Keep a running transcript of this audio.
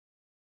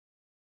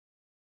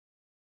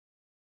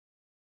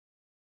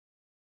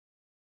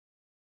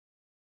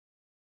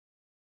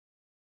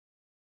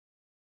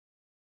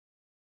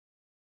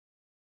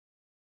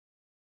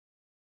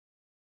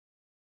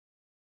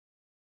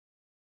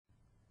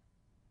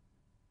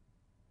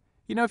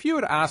You know, if you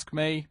were to ask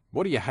me,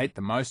 what do you hate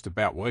the most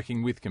about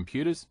working with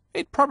computers?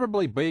 It'd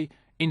probably be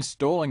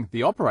installing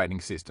the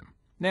operating system.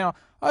 Now,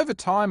 over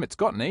time it's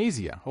gotten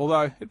easier,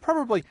 although it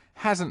probably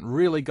hasn't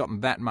really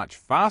gotten that much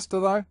faster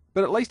though,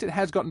 but at least it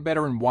has gotten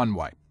better in one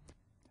way.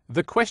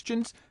 The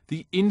questions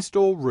the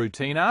install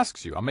routine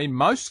asks you, I mean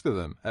most of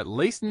them, at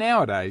least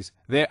nowadays,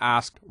 they're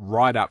asked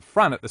right up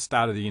front at the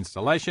start of the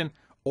installation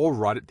or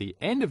right at the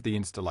end of the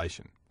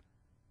installation.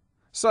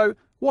 So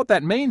what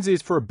that means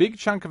is for a big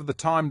chunk of the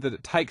time that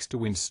it takes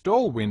to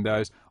install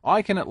Windows,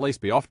 I can at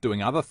least be off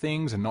doing other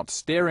things and not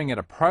staring at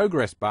a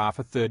progress bar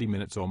for 30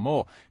 minutes or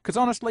more. Because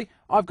honestly,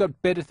 I've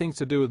got better things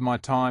to do with my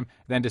time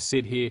than to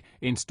sit here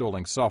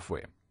installing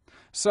software.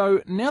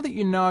 So now that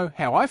you know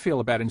how I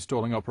feel about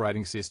installing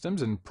operating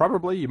systems, and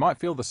probably you might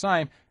feel the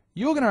same,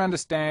 you're going to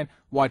understand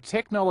why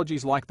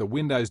technologies like the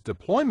Windows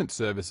Deployment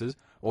Services,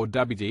 or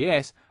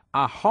WDS,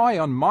 are high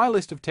on my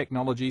list of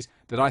technologies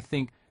that I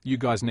think you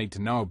guys need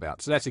to know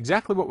about. So that's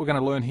exactly what we're going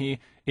to learn here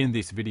in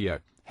this video.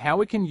 How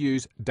we can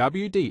use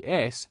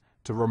WDS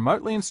to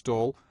remotely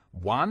install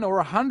 1 or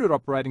 100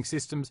 operating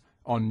systems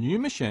on new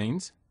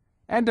machines,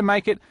 and to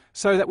make it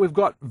so that we've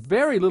got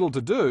very little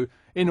to do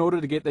in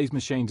order to get these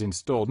machines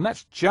installed. And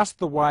that's just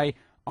the way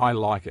I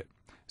like it.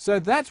 So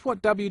that's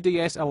what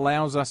WDS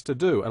allows us to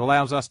do. It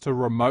allows us to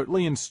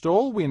remotely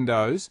install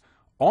Windows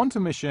onto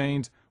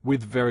machines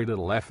with very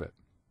little effort.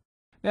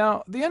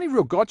 Now, the only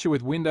real gotcha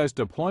with Windows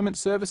Deployment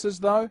Services,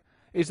 though,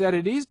 is that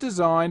it is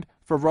designed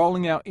for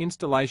rolling out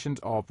installations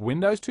of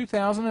Windows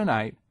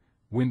 2008,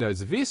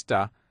 Windows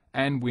Vista,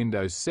 and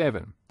Windows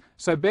 7.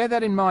 So bear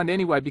that in mind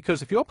anyway,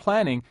 because if you're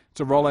planning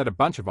to roll out a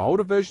bunch of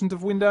older versions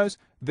of Windows,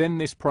 then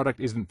this product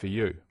isn't for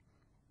you.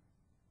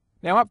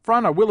 Now up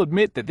front, I will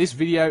admit that this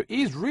video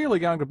is really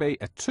going to be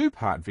a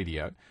two-part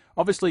video.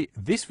 Obviously,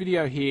 this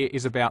video here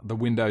is about the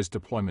Windows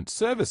Deployment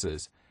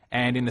Services,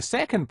 and in the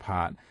second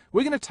part,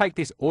 we're going to take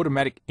this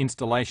automatic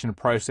installation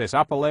process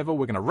up a level,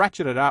 we're going to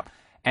ratchet it up,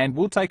 and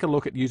we'll take a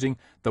look at using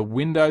the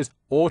Windows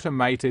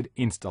Automated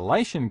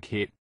Installation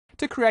Kit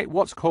to create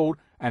what's called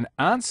an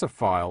answer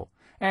file,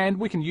 and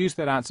we can use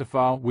that answer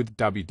file with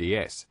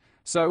WDS.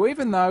 So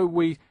even though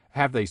we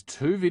have these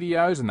two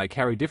videos and they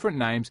carry different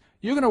names,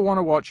 you're going to want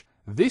to watch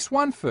this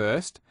one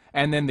first,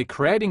 and then the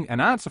creating an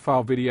answer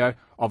file video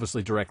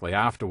obviously directly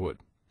afterward.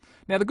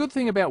 Now the good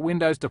thing about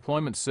Windows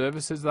Deployment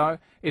Services though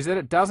is that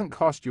it doesn't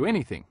cost you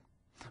anything.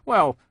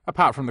 Well,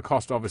 apart from the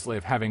cost obviously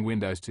of having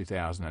Windows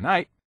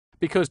 2008,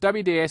 because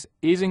WDS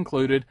is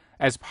included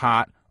as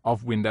part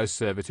of Windows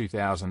Server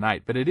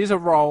 2008, but it is a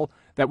role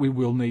that we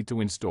will need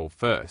to install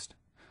first.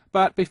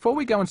 But before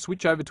we go and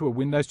switch over to a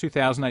Windows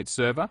 2008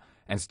 server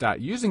and start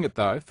using it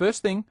though,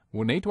 first thing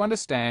we'll need to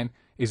understand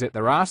is that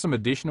there are some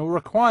additional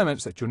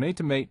requirements that you'll need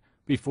to meet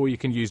before you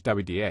can use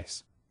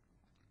WDS.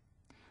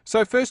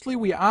 So firstly,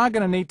 we are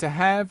going to need to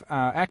have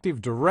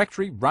Active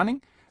Directory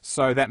running,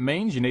 so that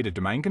means you need a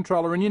domain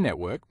controller in your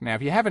network. Now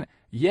if you haven't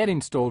yet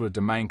installed a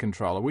domain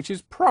controller, which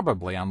is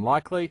probably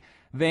unlikely,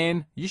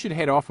 then you should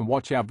head off and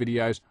watch our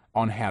videos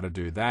on how to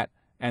do that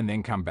and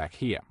then come back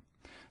here.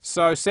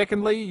 So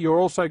secondly, you're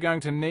also going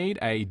to need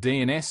a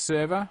DNS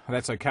server.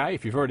 That's okay.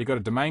 If you've already got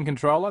a domain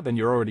controller, then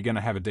you're already going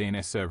to have a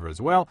DNS server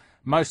as well.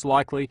 Most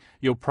likely,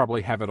 you'll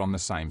probably have it on the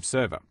same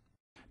server.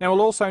 Now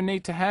we'll also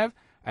need to have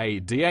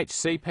a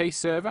DHCP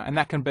server, and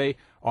that can be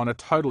on a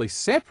totally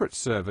separate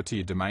server to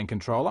your domain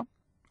controller,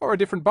 or a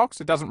different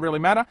box, it doesn't really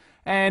matter.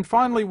 And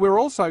finally, we're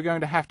also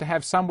going to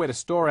have somewhere to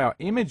store our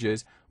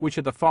images, which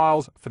are the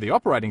files for the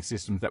operating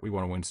systems that we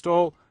want to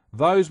install.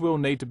 Those will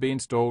need to be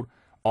installed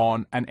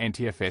on an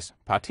NTFS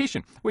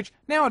partition, which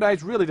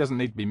nowadays really doesn't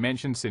need to be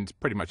mentioned since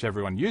pretty much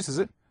everyone uses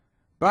it,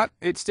 but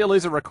it still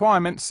is a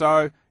requirement,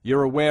 so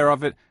you're aware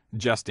of it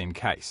just in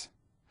case.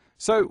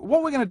 So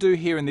what we're going to do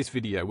here in this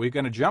video, we're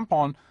going to jump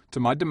on to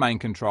my domain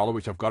controller,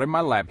 which I've got in my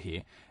lab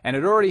here, and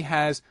it already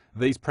has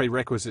these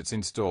prerequisites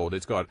installed.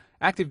 It's got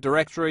Active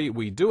Directory,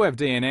 we do have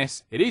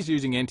DNS, it is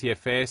using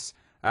NTFS,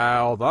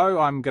 although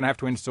I'm going to have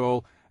to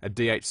install a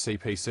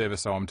DHCP server,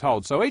 so I'm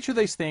told. So each of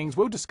these things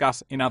we'll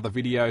discuss in other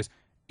videos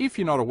if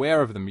you're not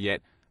aware of them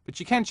yet, but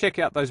you can check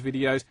out those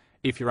videos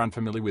if you're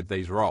unfamiliar with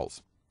these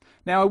roles.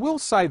 Now I will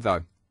say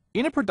though,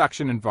 in a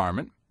production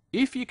environment,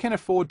 if you can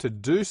afford to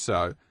do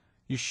so,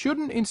 you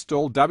shouldn't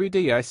install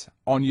WDS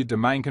on your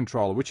domain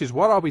controller, which is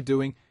what I'll be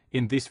doing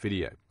in this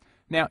video.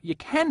 Now you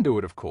can do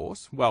it of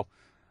course, well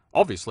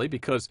obviously,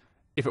 because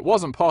if it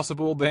wasn't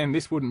possible then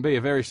this wouldn't be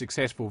a very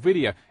successful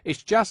video.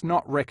 It's just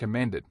not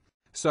recommended.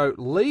 So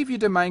leave your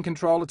domain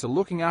controller to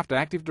looking after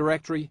Active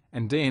Directory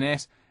and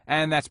DNS,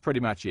 and that's pretty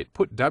much it.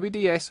 Put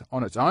WDS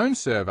on its own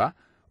server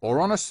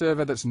or on a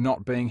server that's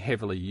not being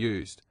heavily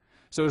used.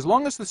 So as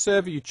long as the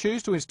server you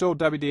choose to install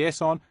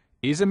WDS on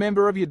is a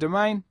member of your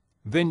domain,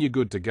 then you're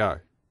good to go.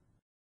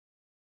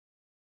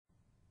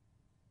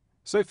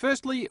 So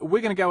firstly,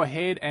 we're going to go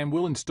ahead and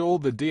we'll install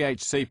the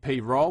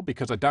DHCP role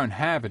because I don't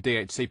have a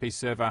DHCP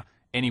server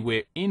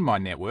anywhere in my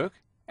network,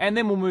 and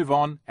then we'll move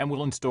on and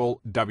we'll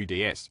install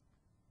WDS.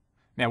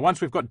 Now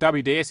once we've got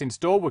WDS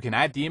installed, we can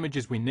add the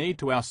images we need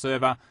to our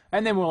server,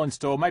 and then we'll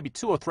install maybe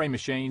 2 or 3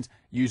 machines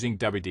using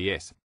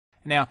WDS.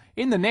 Now,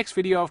 in the next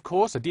video, of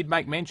course, I did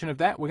make mention of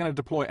that. We're going to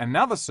deploy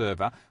another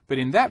server, but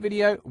in that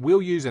video,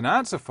 we'll use an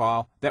answer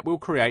file that we'll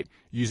create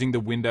using the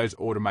Windows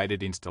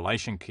Automated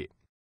Installation Kit.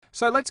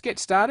 So let's get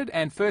started,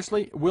 and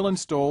firstly, we'll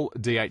install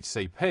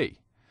DHCP.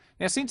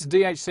 Now, since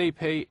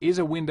DHCP is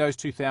a Windows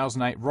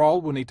 2008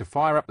 role, we'll need to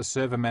fire up the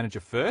Server Manager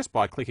first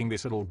by clicking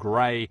this little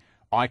grey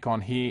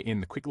icon here in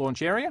the Quick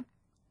Launch area.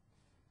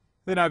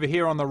 Then over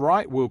here on the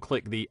right, we'll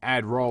click the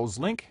Add Roles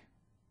link,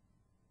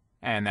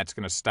 and that's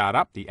going to start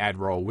up the Add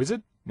Role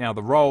wizard. Now,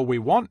 the role we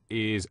want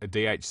is a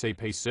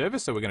DHCP server,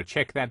 so we're going to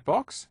check that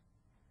box,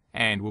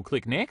 and we'll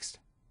click Next.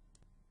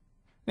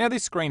 Now,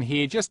 this screen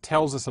here just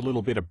tells us a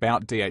little bit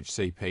about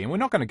DHCP, and we're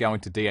not going to go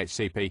into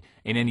DHCP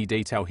in any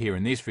detail here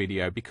in this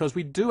video because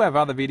we do have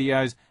other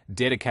videos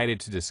dedicated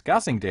to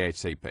discussing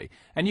DHCP,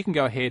 and you can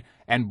go ahead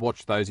and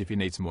watch those if you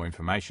need some more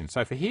information.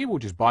 So for here, we'll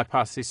just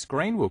bypass this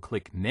screen, we'll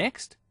click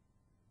Next.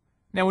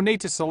 Now, we'll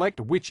need to select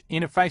which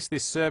interface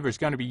this server is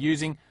going to be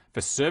using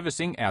for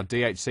servicing our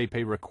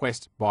DHCP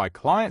request by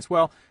clients.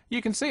 Well,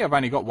 you can see I've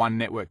only got one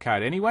network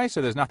card anyway,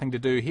 so there's nothing to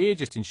do here,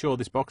 just ensure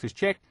this box is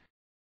checked.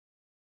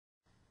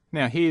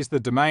 Now, here's the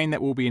domain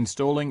that we'll be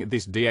installing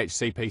this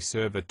DHCP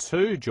server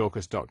to,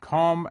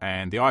 jawkus.com,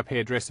 and the IP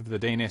address of the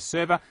DNS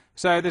server.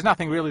 So there's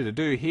nothing really to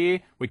do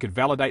here. We could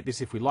validate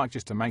this if we like,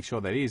 just to make sure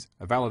that it is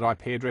a valid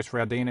IP address for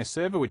our DNS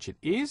server, which it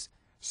is.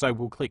 So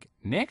we'll click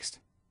Next.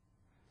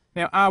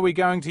 Now, are we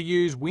going to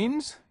use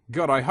Wins?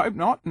 God, I hope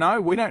not.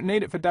 No, we don't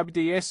need it for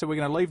WDS, so we're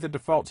going to leave the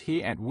defaults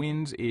here at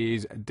Wins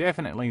is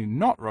definitely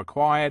not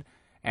required,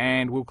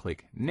 and we'll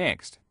click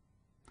Next.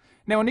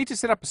 Now, we need to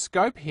set up a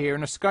scope here,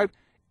 and a scope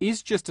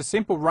is just a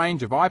simple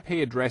range of IP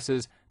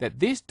addresses that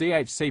this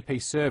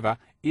DHCP server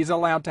is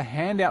allowed to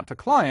hand out to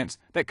clients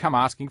that come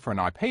asking for an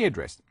IP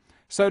address.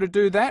 So to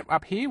do that,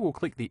 up here, we'll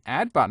click the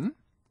Add button.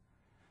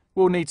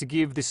 We'll need to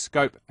give this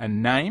scope a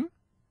name.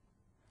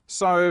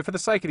 So for the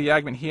sake of the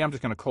argument here, I'm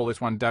just going to call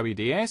this one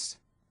WDS.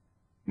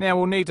 Now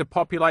we'll need to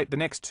populate the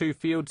next two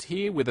fields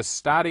here with a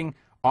starting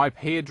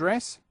IP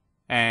address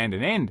and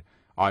an end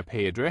IP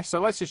address. So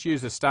let's just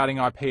use the starting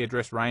IP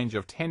address range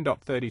of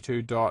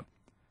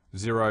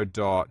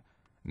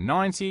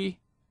 10.32.0.90,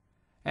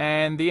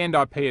 and the end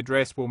IP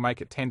address will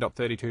make it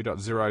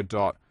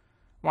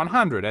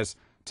 10.32.0.100, as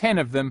 10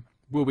 of them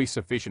will be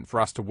sufficient for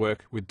us to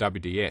work with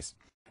WDS.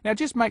 Now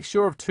just make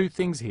sure of two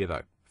things here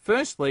though.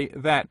 Firstly,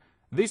 that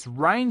this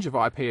range of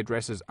IP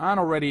addresses aren't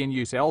already in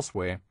use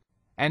elsewhere,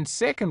 and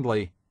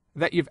secondly,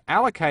 that you've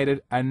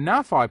allocated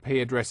enough IP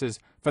addresses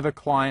for the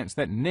clients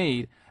that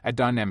need a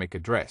dynamic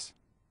address.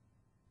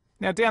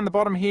 Now down the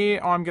bottom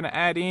here, I'm going to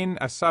add in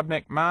a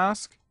subnet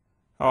mask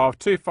of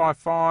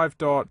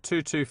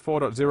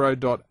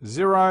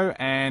 255.224.0.0,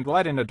 and we'll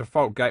add in a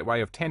default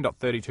gateway of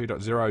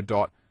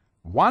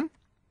 10.32.0.1.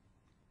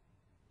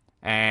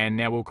 And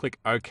now we'll click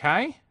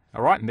OK.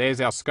 All right, and there's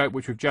our scope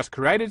which we've just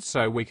created,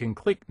 so we can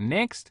click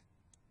Next.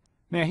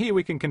 Now here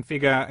we can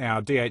configure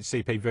our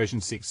DHCP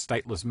version 6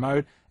 stateless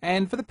mode,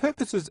 and for the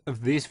purposes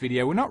of this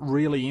video, we're not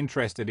really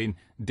interested in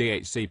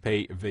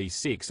DHCP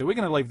v6, so we're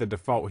going to leave the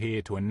default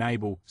here to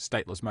enable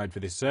stateless mode for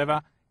this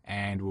server,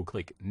 and we'll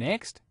click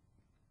Next.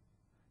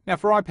 Now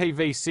for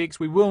IPv6,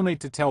 we will need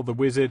to tell the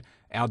wizard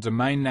our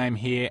domain name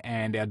here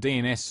and our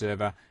DNS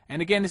server,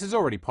 and again this is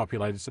already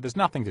populated, so there's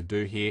nothing to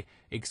do here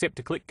except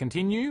to click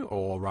Continue,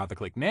 or rather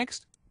click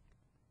Next.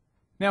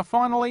 Now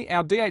finally,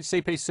 our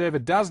DHCP server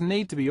does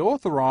need to be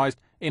authorized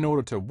in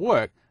order to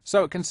work,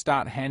 so it can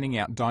start handing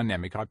out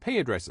dynamic IP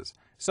addresses.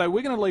 So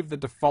we're going to leave the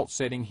default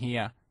setting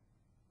here,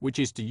 which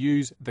is to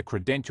use the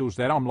credentials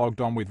that I'm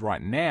logged on with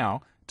right now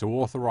to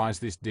authorize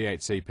this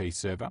DHCP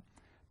server.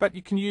 But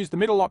you can use the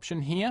middle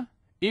option here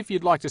if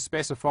you'd like to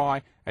specify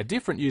a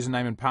different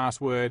username and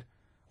password,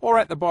 or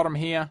at the bottom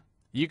here,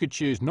 you could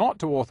choose not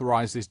to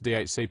authorize this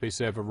DHCP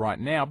server right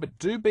now, but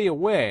do be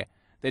aware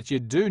that you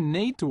do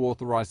need to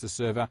authorize the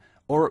server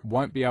or it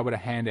won't be able to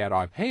hand out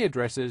IP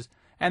addresses,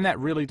 and that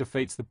really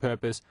defeats the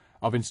purpose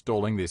of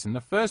installing this in the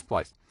first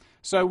place.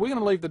 So we're going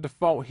to leave the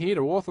default here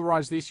to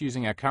authorize this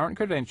using our current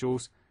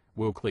credentials.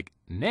 We'll click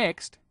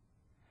Next,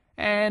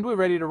 and we're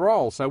ready to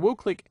roll. So we'll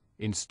click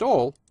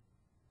Install,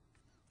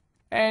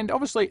 and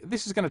obviously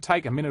this is going to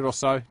take a minute or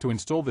so to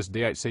install this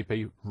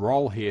DHCP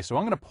role here, so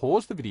I'm going to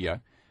pause the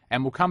video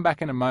and we'll come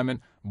back in a moment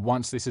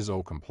once this is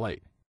all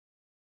complete.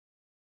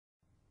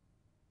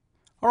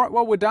 Alright,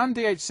 well we're done.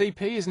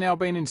 DHCP has now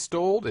been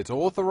installed, it's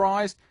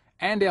authorized,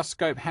 and our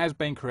scope has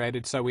been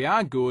created, so we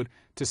are good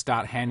to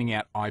start handing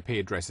out IP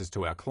addresses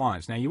to our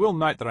clients. Now you will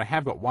note that I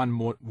have got one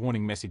more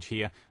warning message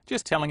here,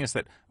 just telling us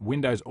that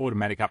Windows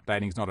automatic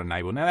updating is not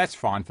enabled. Now that's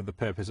fine for the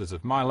purposes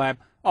of my lab.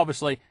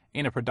 Obviously,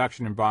 in a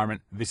production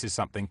environment, this is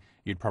something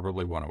you'd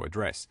probably want to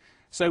address.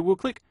 So we'll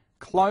click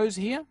Close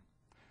here,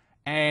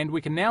 and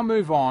we can now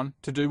move on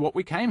to do what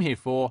we came here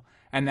for,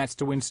 and that's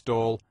to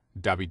install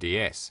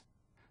WDS.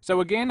 So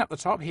again, up the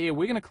top here,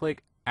 we're going to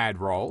click Add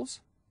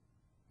Roles.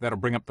 That'll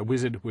bring up the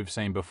wizard we've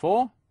seen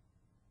before.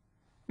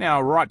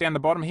 Now, right down the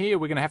bottom here,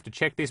 we're going to have to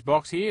check this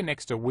box here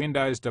next to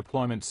Windows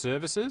Deployment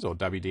Services, or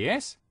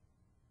WDS.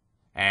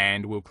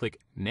 And we'll click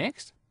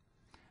Next.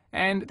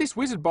 And this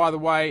wizard, by the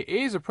way,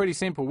 is a pretty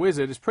simple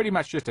wizard. It's pretty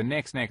much just a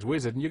next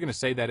wizard, and you're going to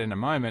see that in a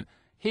moment.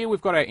 Here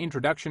we've got our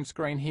introduction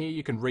screen here.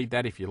 You can read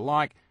that if you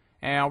like.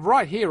 Now,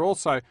 right here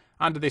also,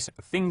 under this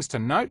Things to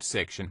Note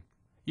section,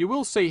 you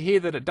will see here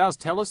that it does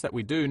tell us that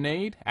we do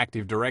need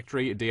Active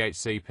Directory,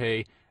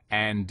 DHCP,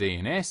 and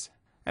DNS,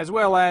 as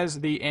well as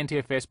the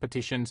NTFS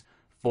partitions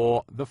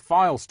for the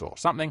file store,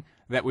 something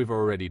that we've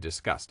already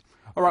discussed.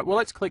 All right, well,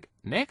 let's click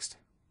Next.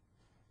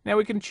 Now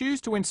we can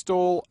choose to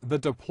install the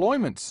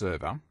deployment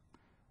server,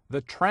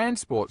 the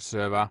transport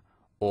server,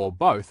 or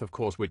both, of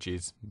course, which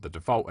is the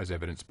default as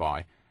evidenced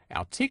by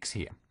our ticks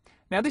here.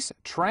 Now this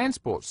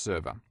transport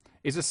server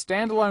is a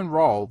standalone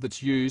role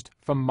that's used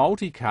for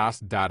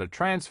multicast data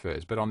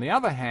transfers, but on the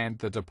other hand,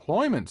 the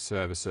deployment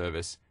server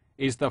service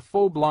is the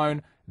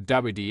full-blown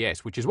WDS,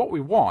 which is what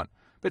we want,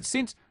 but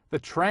since the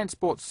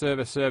transport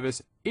server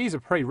service is a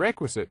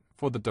prerequisite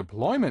for the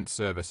deployment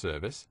server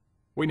service,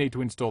 we need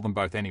to install them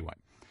both anyway.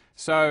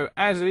 So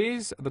as it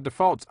is, the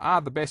defaults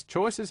are the best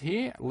choices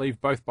here.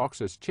 Leave both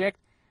boxes checked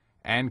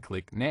and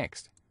click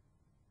Next.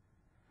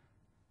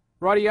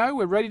 Rightio,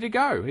 we're ready to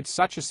go. It's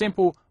such a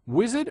simple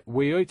wizard.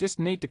 We just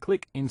need to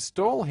click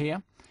Install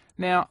here.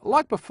 Now,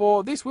 like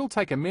before, this will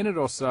take a minute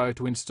or so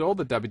to install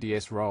the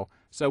WDS role,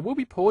 so we'll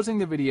be pausing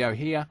the video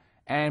here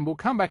and we'll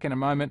come back in a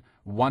moment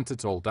once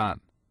it's all done.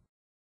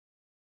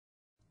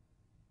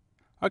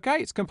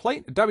 Okay, it's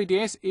complete.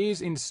 WDS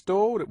is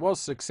installed. It was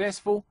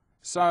successful.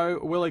 So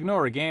we'll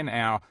ignore again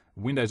our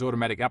Windows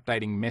Automatic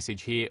Updating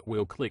message here.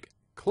 We'll click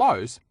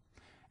Close.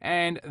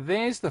 And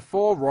there's the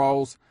 4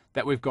 roles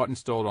that we've got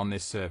installed on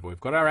this server. We've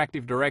got our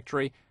Active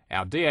Directory,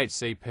 our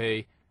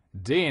DHCP,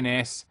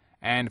 DNS,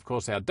 and of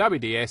course our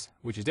WDS,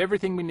 which is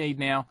everything we need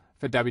now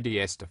for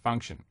WDS to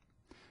function.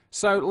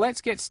 So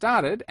let's get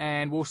started,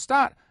 and we'll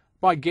start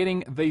by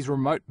getting these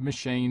remote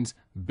machines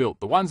built,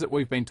 the ones that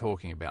we've been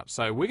talking about.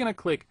 So we're going to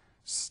click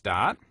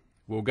Start.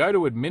 We'll go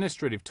to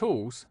Administrative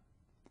Tools,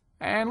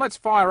 and let's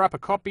fire up a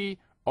copy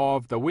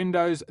of the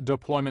Windows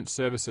Deployment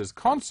Services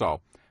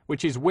console,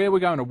 which is where we're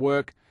going to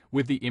work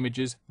with the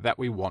images that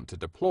we want to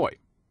deploy.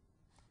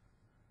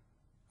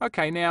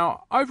 Okay,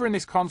 now over in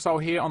this console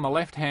here on the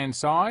left-hand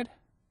side,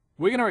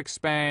 we're going to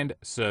expand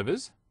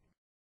Servers,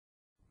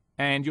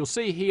 and you'll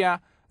see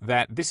here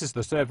that this is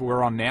the server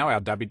we're on now,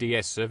 our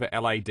WDS server,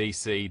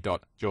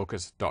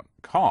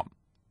 ladc.jawkis.com.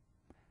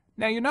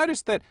 Now you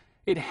notice that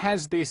it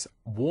has this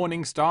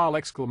warning style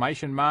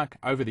exclamation mark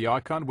over the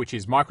icon, which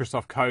is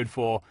Microsoft code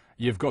for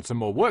you've got some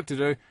more work to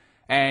do,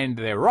 and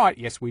they're right,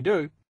 yes we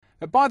do.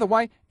 But by the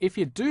way, if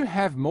you do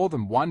have more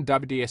than one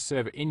WDS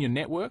server in your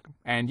network,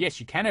 and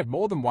yes, you can have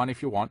more than one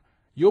if you want,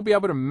 you'll be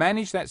able to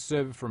manage that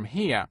server from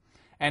here,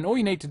 and all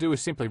you need to do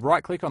is simply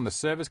right-click on the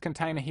servers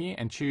container here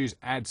and choose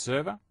Add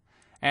Server,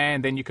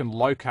 and then you can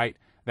locate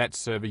that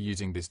server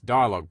using this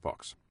dialog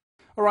box.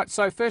 Alright,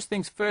 so first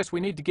things first, we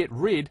need to get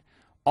rid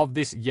of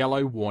this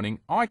yellow warning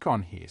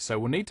icon here. So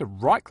we'll need to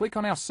right-click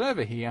on our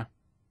server here,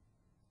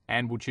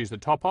 and we'll choose the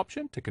top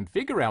option to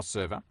configure our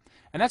server,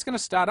 and that's going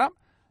to start up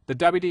the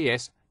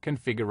WDS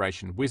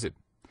configuration wizard.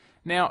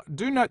 Now,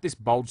 do note this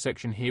bold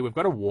section here. We've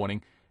got a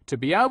warning. To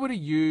be able to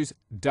use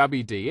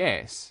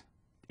WDS,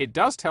 it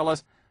does tell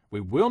us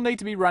we will need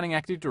to be running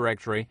Active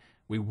Directory,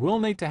 we will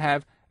need to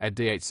have a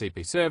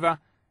DHCP server,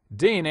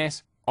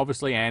 DNS,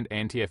 obviously, and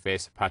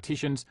NTFS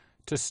partitions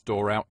to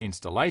store our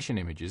installation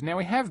images. Now,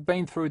 we have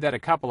been through that a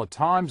couple of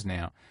times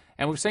now,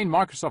 and we've seen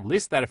Microsoft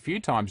list that a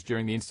few times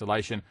during the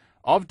installation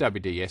of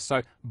WDS,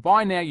 so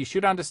by now you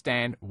should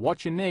understand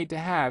what you need to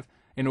have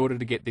in order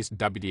to get this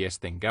WDS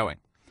thing going.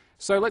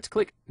 So let's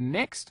click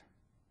Next.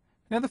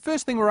 Now the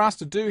first thing we're asked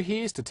to do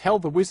here is to tell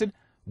the wizard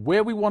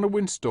where we want to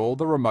install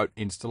the remote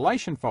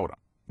installation folder.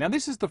 Now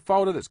this is the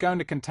folder that's going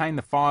to contain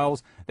the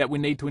files that we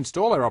need to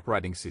install our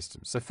operating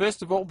system. So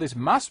first of all, this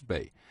must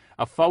be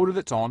a folder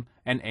that's on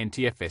an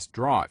NTFS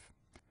drive.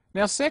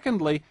 Now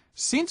secondly,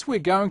 since we're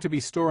going to be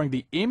storing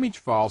the image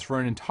files for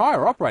an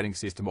entire operating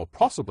system, or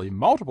possibly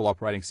multiple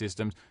operating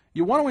systems,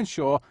 you want to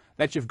ensure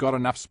that you've got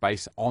enough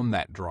space on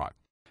that drive.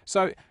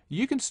 So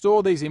you can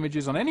store these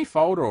images on any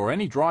folder or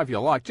any drive you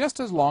like, just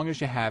as long as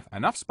you have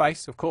enough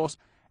space, of course,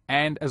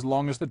 and as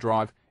long as the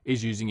drive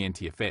is using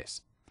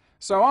NTFS.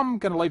 So I'm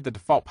going to leave the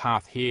default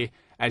path here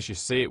as you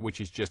see it, which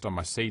is just on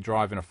my C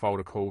drive in a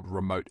folder called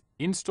Remote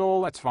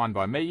Install. That's fine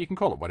by me. You can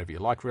call it whatever you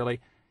like,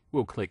 really.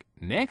 We'll click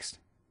Next.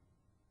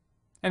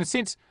 And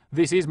since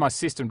this is my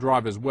system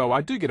drive as well,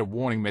 I do get a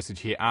warning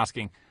message here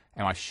asking,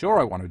 am I sure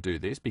I want to do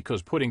this?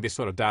 Because putting this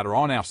sort of data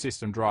on our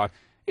system drive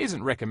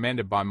isn't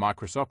recommended by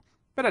Microsoft,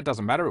 but it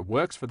doesn't matter. It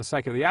works for the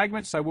sake of the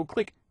argument, so we'll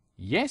click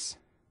Yes.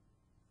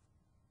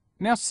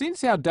 Now,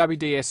 since our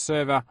WDS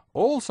server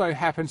also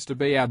happens to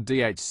be our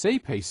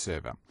DHCP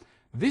server,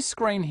 this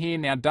screen here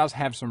now does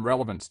have some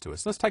relevance to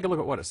us. Let's take a look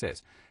at what it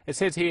says. It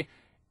says here,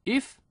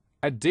 if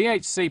a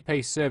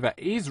DHCP server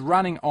is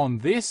running on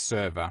this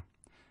server,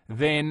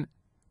 then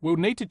we'll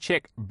need to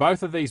check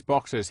both of these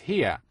boxes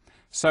here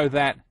so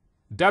that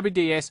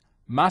WDS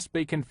must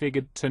be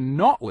configured to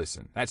not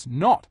listen. That's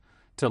not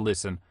to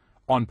listen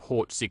on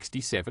port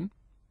 67.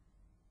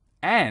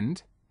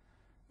 And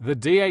the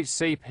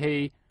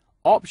DHCP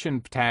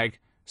option tag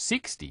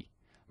 60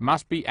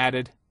 must be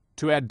added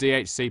to our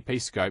DHCP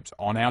scopes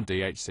on our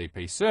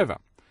DHCP server.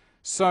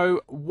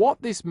 So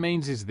what this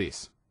means is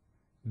this.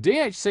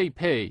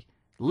 DHCP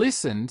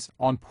listens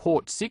on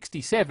port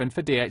 67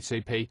 for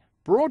DHCP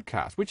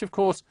broadcast, which of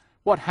course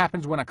what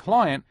happens when a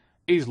client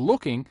is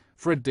looking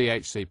for a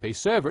DHCP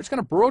server. It's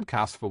going to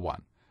broadcast for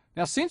one.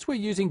 Now, since we're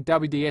using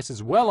WDS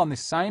as well on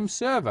this same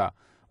server,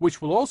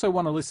 which will also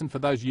want to listen for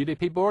those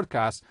UDP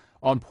broadcasts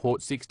on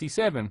port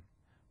 67,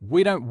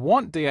 we don't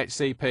want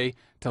DHCP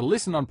to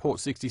listen on port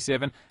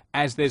 67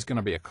 as there's going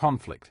to be a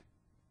conflict.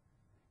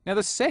 Now,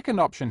 the second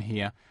option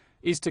here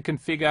is to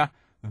configure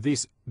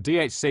this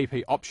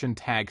DHCP option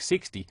tag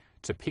 60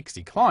 to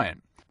Pixie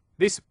client.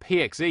 This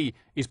PXE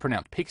is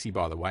pronounced Pixie,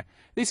 by the way.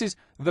 This is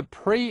the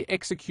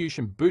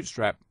pre-execution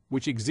bootstrap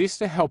which exists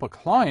to help a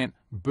client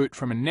boot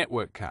from a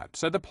network card.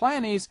 So the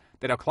plan is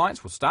that our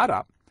clients will start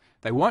up,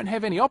 they won't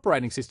have any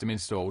operating system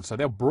installed, so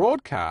they'll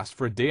broadcast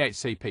for a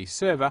DHCP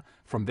server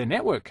from their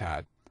network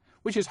card,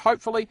 which is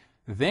hopefully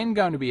then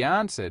going to be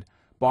answered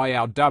by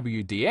our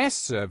WDS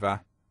server,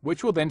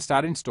 which will then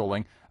start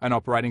installing an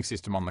operating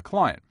system on the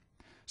client.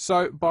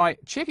 So by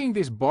checking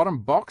this bottom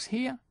box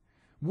here,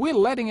 we're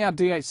letting our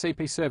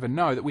DHCP server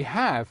know that we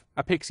have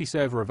a Pixie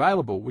server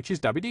available, which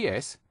is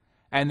WDS,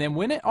 and then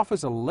when it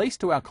offers a lease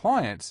to our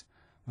clients,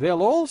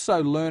 they'll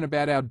also learn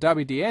about our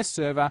WDS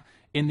server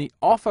in the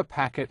offer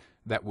packet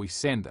that we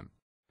send them.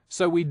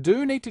 So we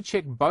do need to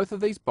check both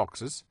of these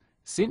boxes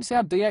since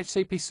our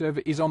DHCP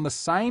server is on the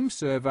same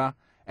server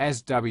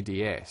as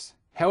WDS.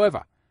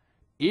 However,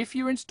 if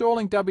you're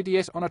installing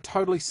WDS on a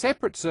totally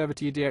separate server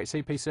to your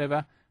DHCP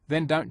server,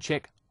 then don't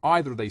check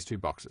either of these two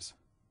boxes.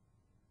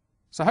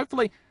 So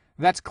hopefully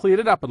that's cleared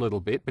it up a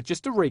little bit, but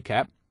just to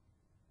recap,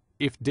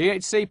 if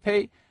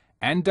DHCP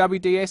and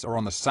WDS are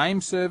on the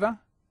same server,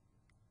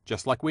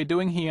 just like we're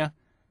doing here,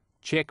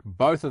 check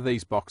both of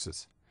these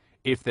boxes.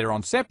 If they're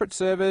on separate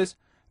servers,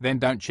 then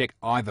don't check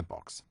either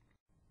box.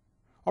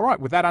 All right,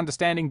 with that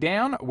understanding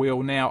down,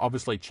 we'll now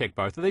obviously check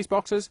both of these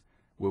boxes.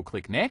 We'll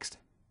click Next.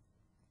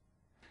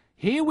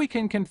 Here we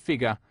can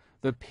configure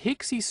the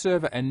Pixie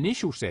server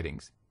initial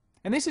settings,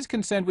 and this is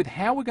concerned with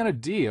how we're going to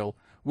deal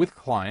with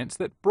clients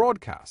that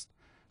broadcast.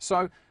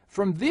 So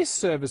from this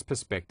server's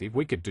perspective,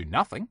 we could do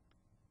nothing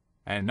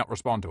and not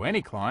respond to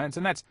any clients,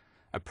 and that's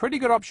a pretty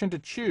good option to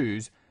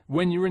choose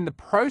when you're in the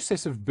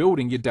process of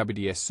building your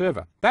WDS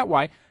server. That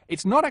way,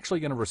 it's not actually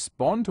going to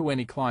respond to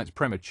any clients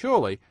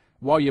prematurely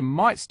while you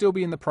might still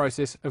be in the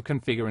process of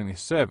configuring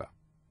this server.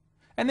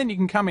 And then you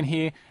can come in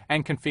here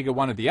and configure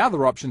one of the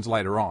other options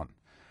later on.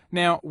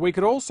 Now, we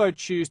could also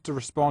choose to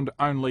respond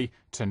only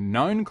to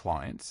known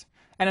clients,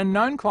 and a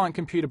known client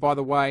computer, by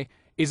the way,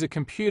 is a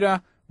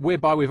computer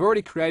whereby we've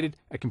already created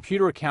a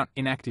computer account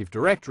in Active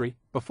Directory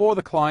before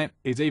the client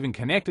is even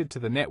connected to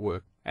the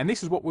network, and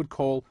this is what we'd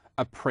call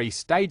a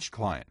pre-staged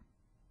client.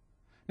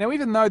 Now,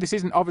 even though this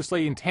isn't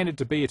obviously intended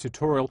to be a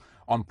tutorial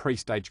on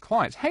pre-staged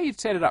clients, how you'd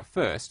set it up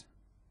first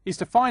is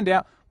to find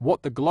out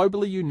what the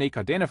globally unique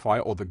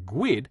identifier, or the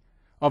GUID,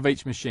 of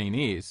each machine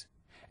is,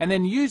 and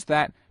then use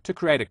that to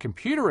create a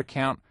computer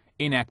account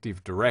in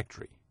Active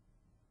Directory.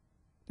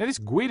 Now, this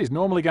GUID is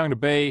normally going to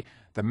be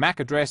the MAC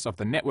address of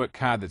the network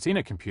card that's in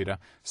a computer.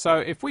 So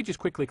if we just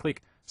quickly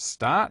click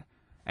Start,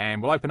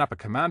 and we'll open up a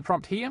command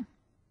prompt here.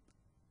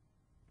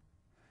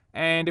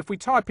 And if we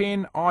type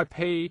in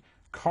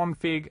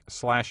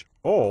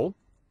ipconfig/all,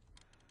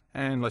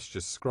 and let's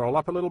just scroll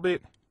up a little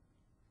bit,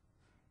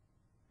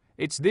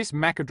 it's this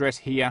MAC address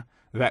here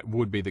that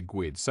would be the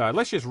GUID. So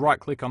let's just right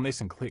click on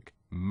this and click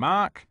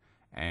Mark,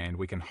 and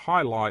we can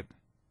highlight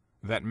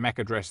that MAC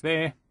address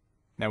there.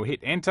 Now we'll hit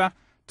Enter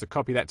to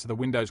copy that to the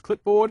Windows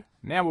clipboard.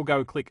 Now we'll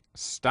go click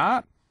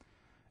Start.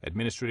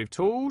 Administrative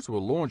Tools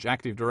will launch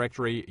Active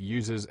Directory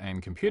Users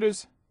and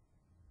Computers.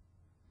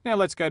 Now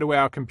let's go to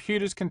our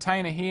Computers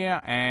container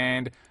here,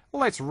 and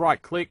let's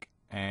right click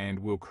and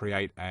we'll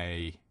create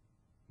a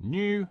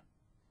new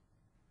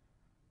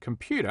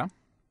computer.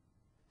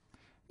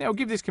 Now we'll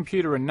give this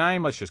computer a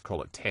name. Let's just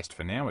call it Test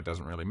for now. It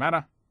doesn't really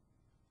matter.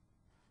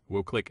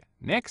 We'll click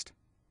Next.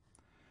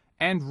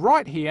 And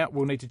right here,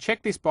 we'll need to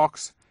check this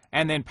box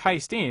and then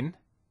paste in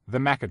the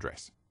MAC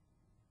address.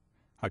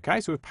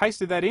 Okay, so we've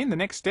pasted that in. The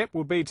next step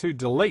will be to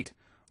delete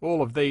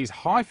all of these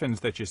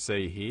hyphens that you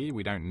see here.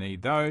 We don't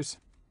need those.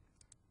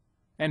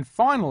 And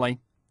finally,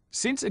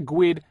 since a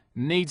GUID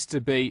needs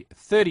to be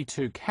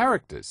 32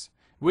 characters,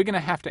 we're going to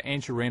have to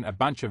enter in a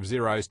bunch of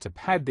zeros to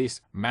pad this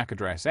MAC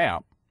address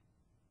out.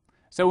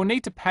 So we'll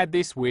need to pad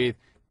this with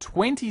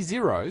 20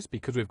 zeros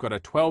because we've got a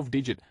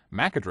 12-digit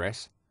MAC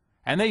address,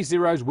 and these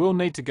zeros will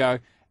need to go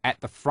at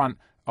the front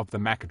of the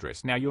MAC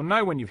address. Now you'll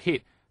know when you've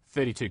hit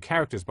 32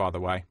 characters, by the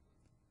way,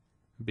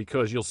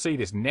 because you'll see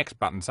this next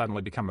button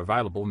suddenly become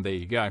available, and there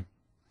you go.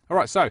 All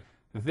right, so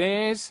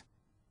there's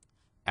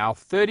our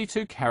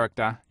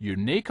 32-character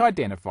unique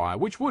identifier,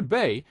 which would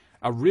be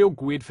a real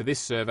GUID for this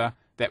server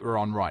that we're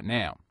on right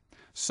now.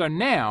 So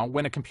now,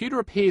 when a computer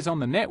appears on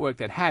the network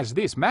that has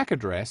this MAC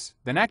address,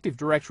 then Active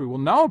Directory will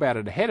know about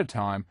it ahead of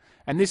time,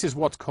 and this is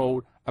what's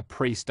called a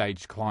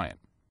pre-staged client.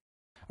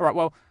 All right,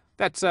 well,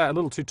 that's a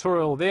little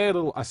tutorial there, a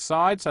little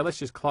aside, so let's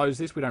just close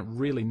this. We don't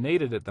really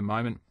need it at the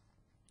moment.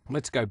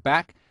 Let's go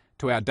back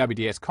to our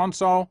WDS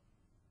console,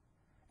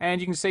 and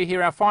you can see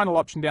here our final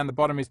option down the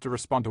bottom is to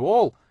respond to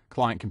all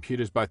client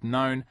computers, both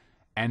known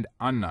and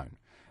unknown.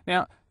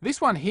 Now,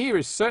 this one here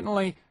is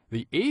certainly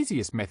the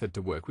easiest method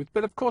to work with,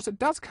 but of course it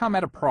does come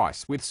at a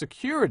price, with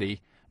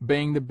security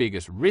being the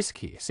biggest risk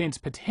here, since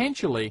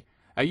potentially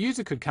a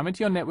user could come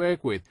into your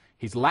network with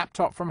his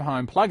laptop from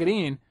home, plug it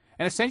in,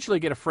 and essentially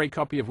get a free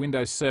copy of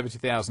Windows Server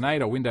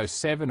 2008 or Windows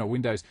 7 or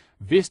Windows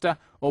Vista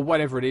or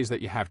whatever it is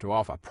that you have to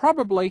offer.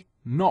 Probably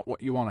not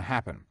what you want to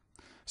happen.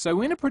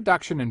 So in a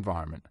production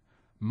environment,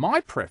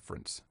 my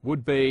preference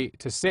would be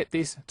to set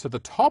this to the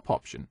top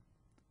option,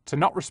 to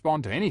not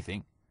respond to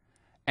anything,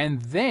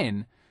 and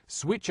then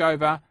switch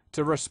over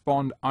to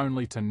respond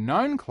only to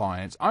known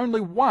clients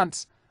only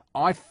once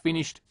I've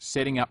finished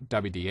setting up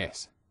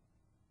WDS.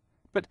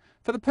 But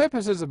for the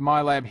purposes of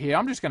my lab here,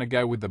 I'm just going to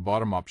go with the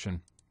bottom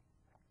option,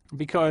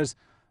 because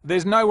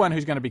there's no one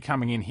who's going to be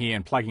coming in here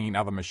and plugging in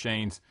other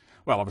machines.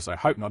 Well, obviously I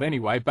hope not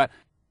anyway, but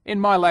in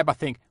my lab I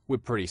think we're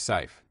pretty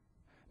safe.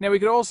 Now we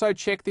could also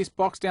check this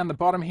box down the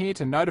bottom here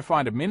to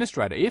notify an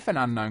administrator if an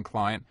unknown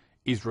client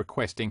is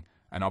requesting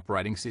an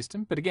operating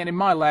system. But again, in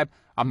my lab,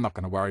 I'm not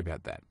going to worry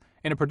about that.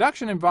 In a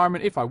production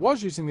environment, if I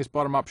was using this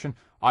bottom option,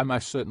 I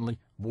most certainly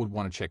would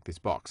want to check this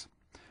box.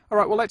 All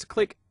right, well, let's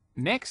click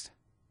Next.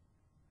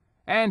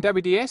 And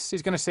WDS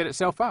is going to set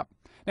itself up.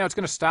 Now it's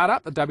going to start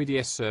up the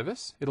WDS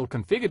service. It'll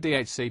configure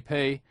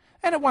DHCP,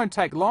 and it won't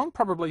take long,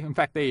 probably, in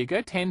fact, there you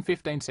go,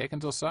 10-15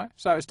 seconds or so.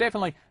 So it's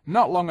definitely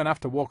not long enough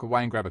to walk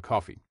away and grab a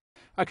coffee.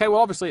 Okay,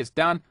 well, obviously it's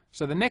done.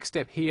 So the next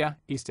step here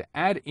is to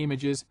add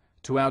images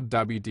to our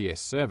WDS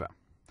server.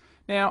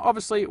 Now,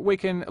 obviously, we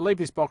can leave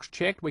this box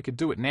checked. We could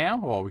do it now,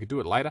 or we could do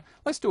it later.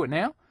 Let's do it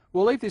now.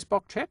 We'll leave this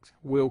box checked.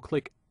 We'll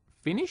click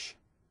Finish,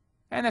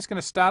 and that's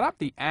going to start up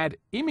the Add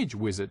Image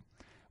wizard,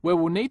 where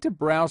we'll need to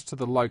browse to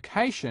the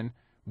location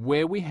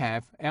where we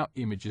have our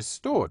images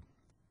stored.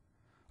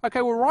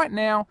 Okay, well, right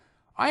now,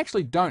 I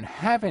actually don't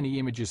have any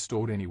images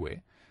stored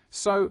anywhere.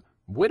 So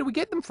where do we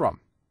get them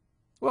from?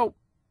 Well,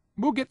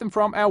 we'll get them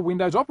from our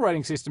Windows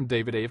operating system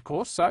DVD, of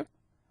course. So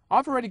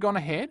I've already gone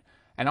ahead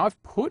and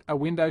I've put a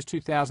Windows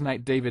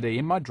 2008 DVD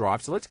in my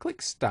drive. So let's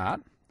click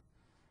Start.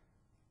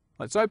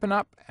 Let's open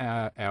up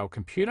our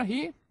computer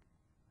here,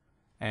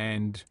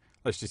 and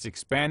let's just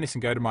expand this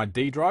and go to my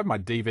D drive, my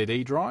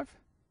DVD drive.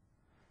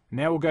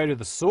 Now we'll go to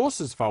the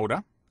Sources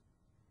folder,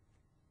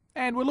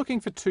 and we're looking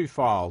for two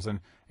files. And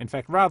in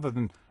fact, rather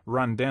than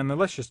run down there,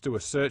 let's just do a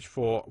search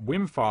for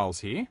WIM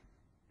files here.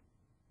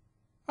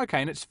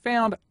 Okay, and it's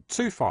found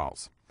two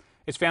files.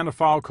 It's found a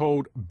file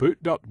called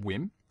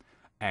boot.wim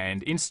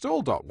and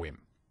install.wim.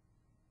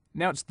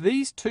 Now it's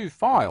these two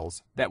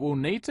files that we'll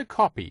need to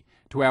copy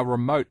to our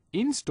remote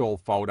install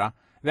folder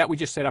that we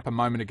just set up a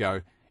moment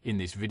ago in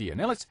this video.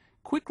 Now let's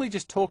quickly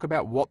just talk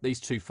about what these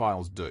two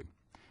files do.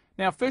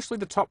 Now firstly,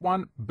 the top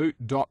one,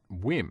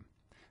 boot.wim.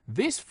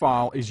 This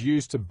file is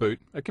used to boot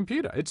a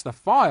computer. It's the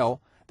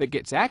file that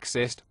gets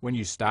accessed when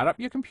you start up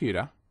your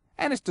computer,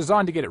 and it's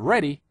designed to get it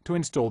ready to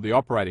install the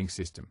operating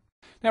system.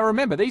 Now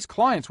remember, these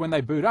clients, when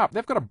they boot up,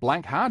 they've got a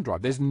blank hard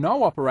drive. There's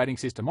no operating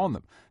system on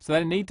them, so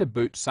they need to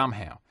boot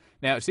somehow.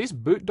 Now it's this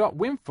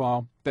boot.wim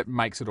file that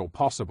makes it all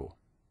possible.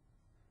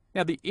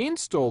 Now the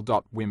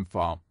install.wim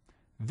file,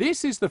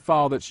 this is the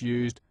file that's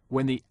used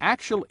when the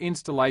actual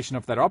installation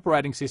of that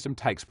operating system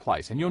takes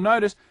place. And you'll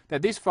notice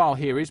that this file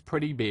here is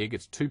pretty big.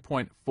 It's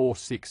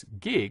 2.46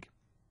 gig.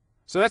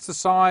 So that's the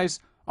size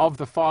of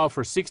the file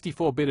for a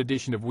 64-bit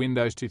edition of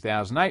Windows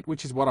 2008,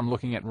 which is what I'm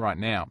looking at right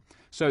now.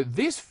 So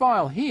this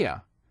file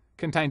here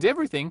contains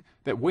everything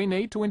that we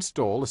need to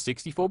install a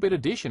 64-bit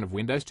edition of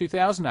Windows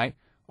 2008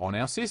 on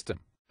our system.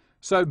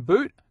 So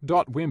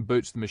boot.wim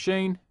boots the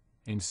machine,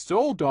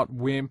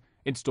 install.wim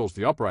installs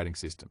the operating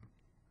system.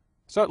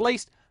 So at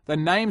least the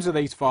names of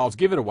these files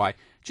give it away,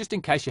 just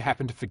in case you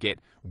happen to forget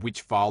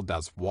which file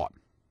does what.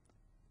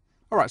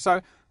 Alright,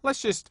 so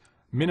let's just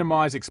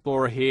minimize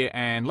Explorer here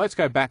and let's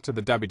go back to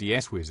the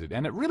WDS wizard.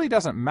 And it really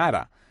doesn't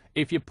matter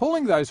if you're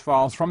pulling those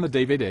files from the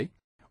DVD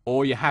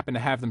or you happen to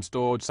have them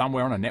stored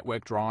somewhere on a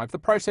network drive. The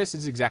process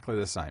is exactly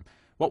the same.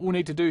 What we'll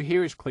need to do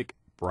here is click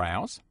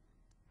Browse.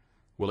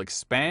 We'll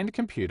expand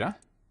Computer.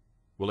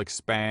 We'll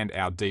expand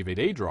our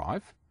DVD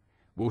drive.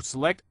 We'll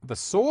select the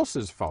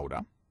Sources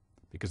folder,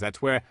 because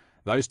that's where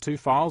those two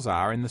files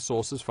are, in the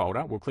Sources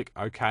folder. We'll click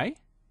OK,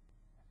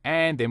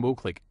 and then we'll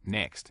click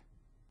Next.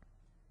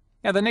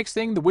 Now the next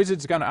thing the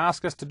wizard's going to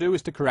ask us to do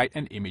is to create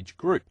an image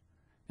group.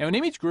 Now an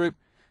image group,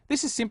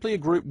 this is simply a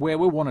group where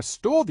we want to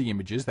store the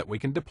images that we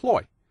can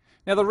deploy.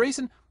 Now the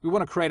reason we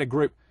want to create a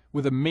group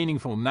with a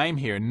meaningful name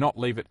here and not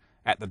leave it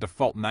at the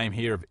default name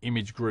here of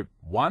image group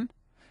 1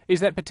 is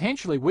that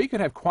potentially we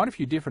could have quite a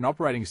few different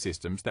operating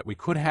systems that we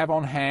could have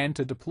on hand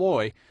to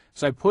deploy,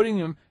 so putting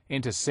them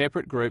into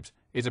separate groups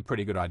is a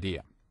pretty good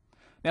idea.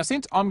 Now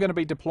since I'm going to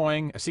be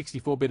deploying a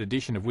 64-bit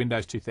edition of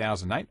Windows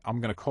 2008,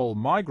 I'm going to call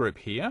my group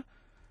here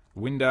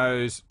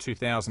Windows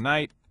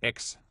 2008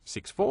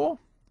 x64,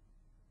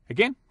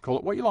 Again, call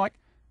it what you like.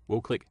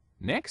 We'll click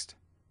Next.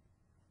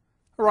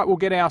 All right, we'll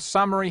get our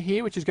summary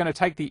here, which is going to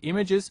take the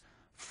images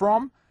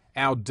from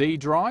our D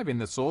drive in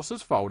the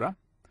Sources folder,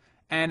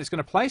 and it's going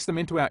to place them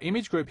into our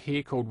image group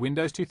here called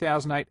Windows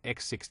 2008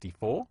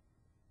 x64.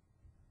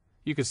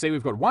 You can see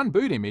we've got one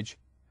boot image,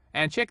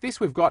 and check this,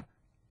 we've got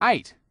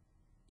 8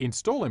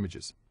 install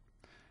images.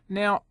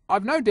 Now,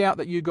 I've no doubt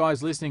that you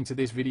guys listening to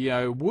this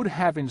video would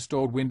have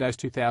installed Windows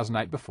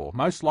 2008 before.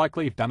 Most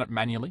likely you've done it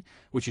manually,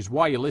 which is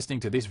why you're listening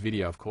to this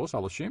video, of course,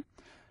 I'll assume.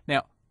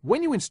 Now,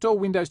 when you install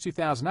Windows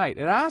 2008,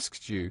 it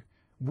asks you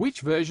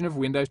which version of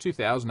Windows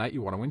 2008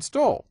 you want to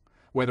install.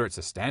 Whether it's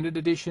a Standard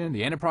Edition,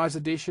 the Enterprise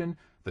Edition,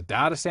 the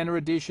Data Center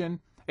Edition.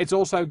 It's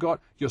also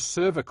got your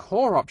server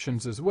core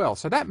options as well.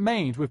 So that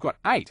means we've got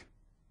 8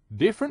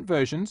 different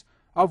versions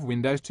of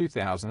Windows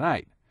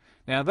 2008.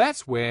 Now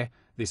that's where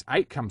this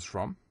 8 comes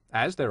from,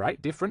 as there are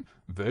 8 different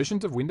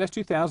versions of Windows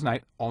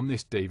 2008 on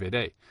this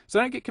DVD. So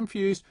don't get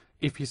confused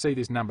if you see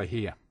this number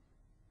here.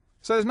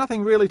 So there's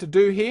nothing really to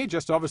do here,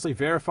 just obviously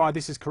verify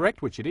this is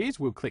correct, which it is.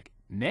 We'll click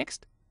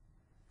Next.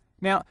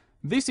 Now,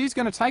 this is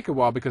going to take a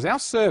while because our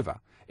server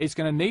is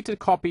going to need to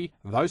copy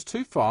those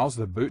 2 files,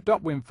 the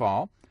boot.wim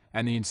file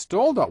and the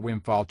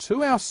install.wim file,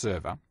 to our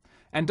server.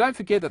 And don't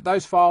forget that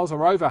those files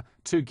are over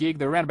 2 gig,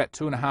 they're around about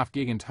 2.5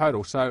 gig in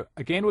total. So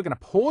again, we're going to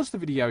pause the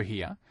video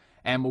here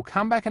and we'll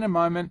come back in a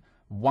moment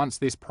once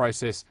this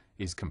process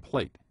is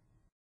complete.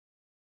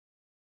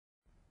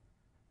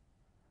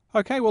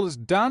 Okay, well it's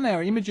done.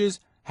 Our images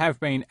have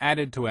been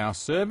added to our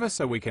server,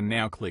 so we can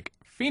now click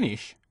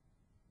Finish.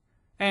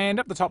 And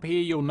up the top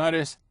here, you'll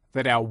notice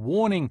that our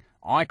warning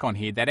icon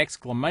here, that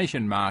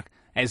exclamation mark,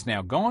 has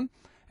now gone,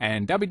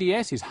 and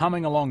WDS is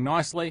humming along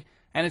nicely,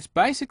 and it's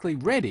basically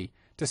ready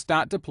to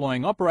start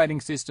deploying operating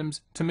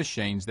systems to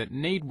machines that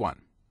need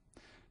one.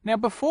 Now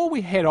before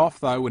we head off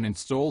though and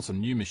install some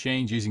new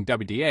machines using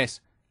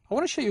WDS, I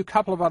want to show you a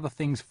couple of other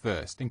things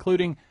first,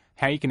 including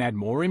how you can add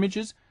more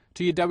images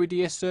to your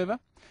WDS server,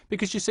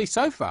 because you see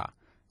so far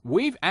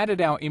we've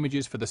added our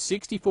images for the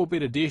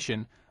 64-bit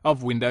edition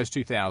of Windows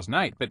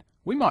 2008, but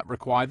we might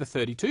require the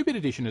 32-bit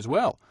edition as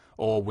well,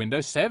 or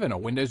Windows 7 or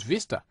Windows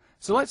Vista.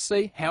 So let's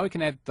see how we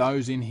can add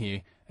those in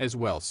here as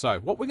well. So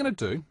what we're going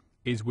to do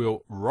is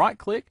we'll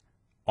right-click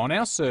on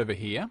our server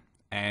here,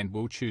 and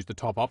we'll choose the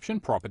top option,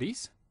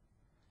 Properties.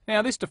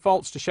 Now this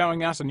defaults to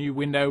showing us a new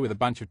window with a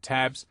bunch of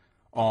tabs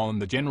on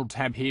the General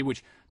tab here,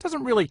 which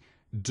doesn't really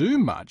do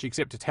much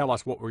except to tell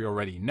us what we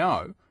already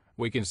know.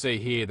 We can see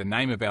here the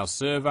name of our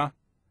server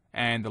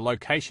and the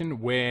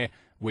location where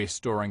we're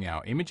storing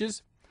our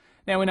images.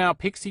 Now in our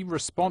Pixie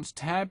Response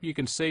tab, you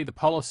can see the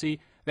policy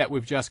that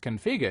we've just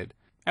configured.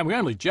 And we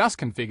only just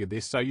configured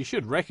this, so you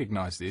should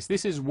recognize this.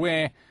 This is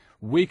where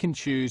we can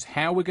choose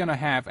how we're going to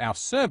have our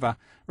server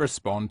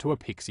respond to a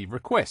Pixie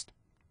request.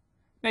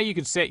 Now you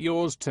could set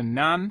yours to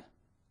none,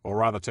 or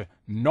rather to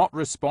not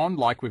respond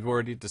like we've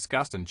already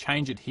discussed, and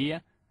change it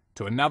here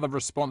to another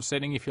response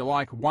setting if you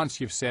like,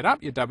 once you've set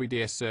up your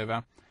WDS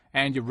server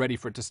and you're ready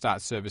for it to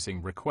start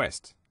servicing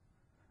requests.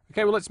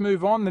 Okay, well let's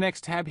move on. The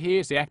next tab here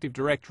is the Active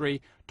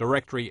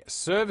Directory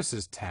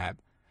Services tab.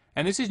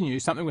 And this is new,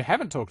 something we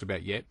haven't talked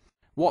about yet.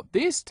 What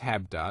this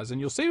tab does, and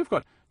you'll see we've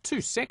got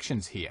 2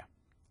 sections here.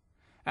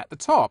 At the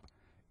top,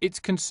 it's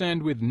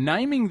concerned with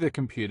naming the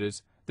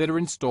computers that are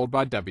installed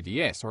by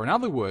WDS, or in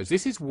other words,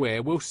 this is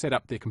where we'll set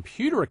up the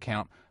computer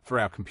account for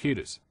our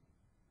computers.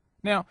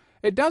 Now,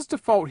 it does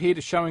default here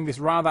to showing this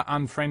rather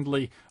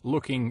unfriendly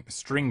looking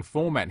string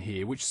format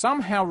here, which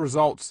somehow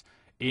results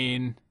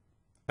in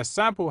a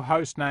sample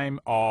host name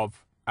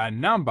of a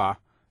number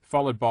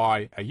followed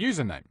by a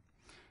username.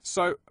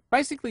 So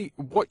basically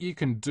what you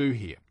can do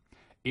here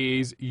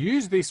is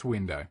use this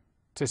window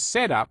to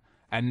set up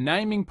a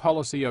naming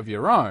policy of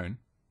your own.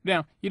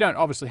 Now, you don't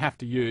obviously have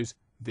to use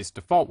this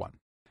default one.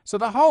 So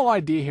the whole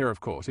idea here, of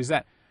course, is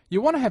that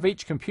you want to have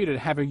each computer to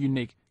have a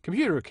unique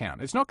computer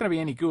account. It's not going to be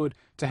any good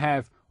to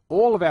have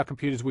all of our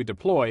computers we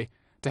deploy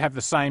to have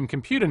the same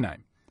computer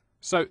name.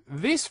 So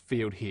this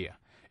field here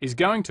is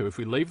going to, if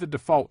we leave the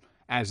default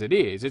as it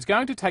is, it's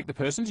going to take the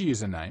person's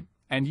username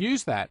and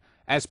use that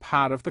as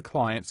part of the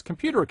client's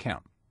computer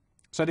account.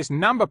 So this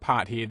number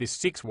part here, this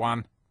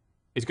 61,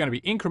 is going to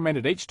be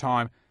incremented each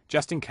time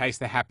just in case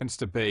there happens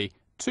to be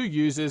 2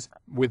 users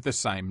with the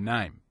same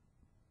name.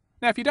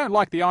 Now, if you don't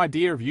like the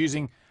idea of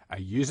using a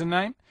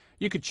username,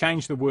 you could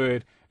change the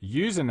word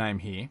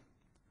username here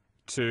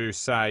to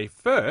say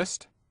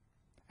first,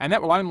 and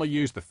that will only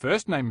use the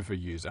first name of a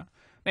user.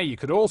 Now, you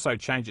could also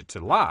change it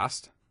to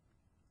last,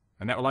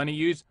 and that will only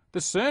use the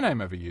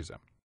surname of a user.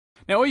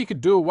 Now, or you could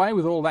do away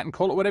with all that and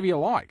call it whatever you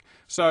like.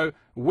 So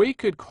we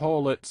could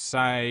call it,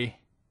 say,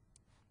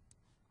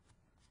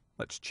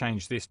 let's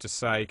change this to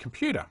say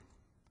computer.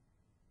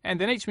 And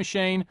then each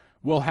machine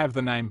will have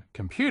the name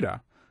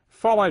computer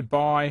followed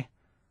by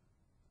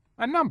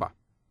a number.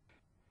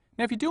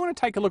 Now, if you do want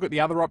to take a look at the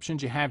other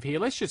options you have here,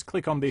 let's just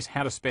click on this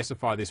how to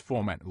specify this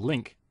format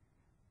link.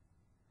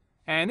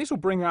 And this will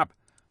bring up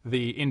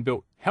the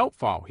inbuilt help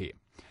file here.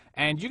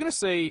 And you're going to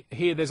see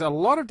here there's a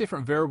lot of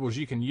different variables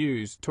you can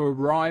use to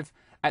arrive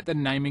at the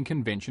naming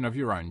convention of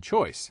your own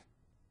choice.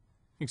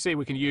 You can see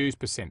we can use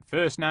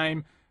 %first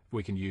name,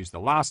 we can use the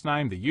last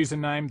name, the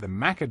username, the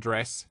MAC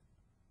address.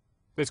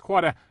 There's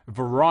quite a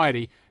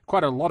variety,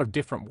 quite a lot of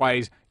different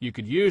ways you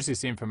could use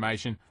this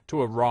information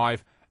to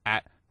arrive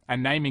at a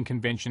naming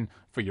convention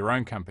for your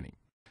own company.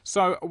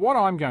 So what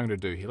I'm going to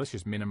do here, let's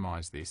just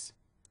minimize this,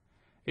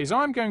 is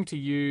I'm going to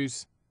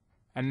use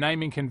a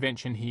naming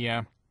convention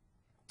here.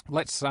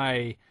 Let's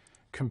say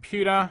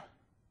computer,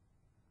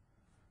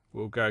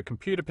 we'll go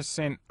computer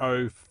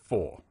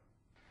 %04.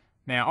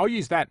 Now I'll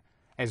use that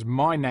as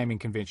my naming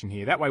convention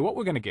here. That way what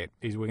we're going to get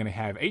is we're going to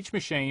have each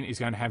machine is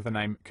going to have the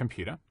name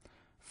computer,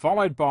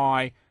 followed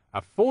by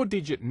a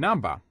 4-digit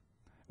number,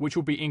 which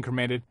will be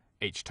incremented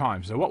each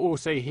time. So what we'll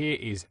see here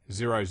is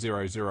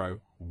 0001,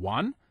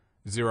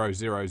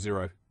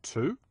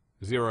 0002,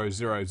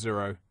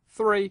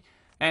 0003,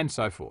 and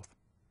so forth.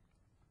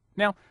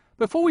 Now,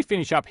 before we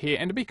finish up here,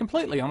 and to be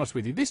completely honest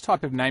with you, this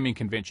type of naming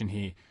convention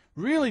here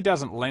really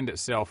doesn't lend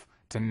itself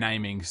to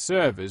naming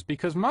servers,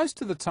 because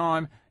most of the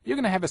time you're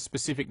going to have a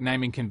specific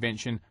naming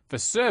convention for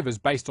servers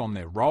based on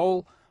their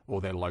role or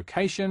their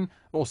location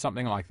or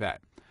something like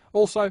that.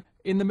 Also,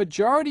 in the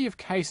majority of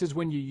cases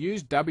when you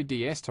use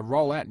WDS to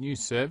roll out new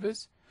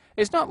servers,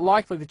 it's not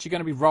likely that you're going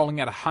to be rolling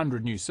out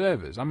 100 new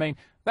servers. I mean,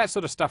 that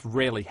sort of stuff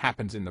rarely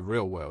happens in the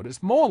real world.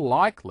 It's more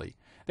likely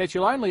that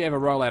you'll only ever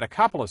roll out a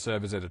couple of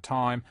servers at a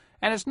time,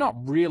 and it's not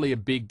really a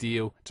big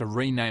deal to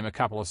rename a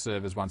couple of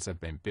servers once they've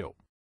been built.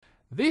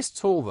 This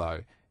tool,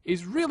 though,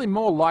 is really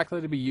more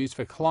likely to be used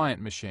for client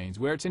machines,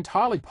 where it's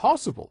entirely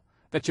possible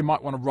that you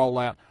might want to roll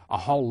out a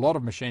whole lot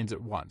of machines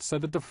at once. So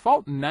the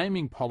default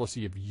naming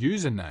policy of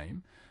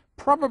username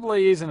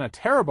probably isn't a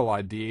terrible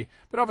idea,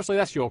 but obviously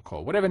that's your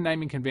call. Whatever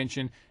naming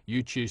convention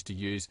you choose to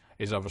use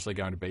is obviously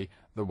going to be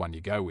the one you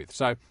go with.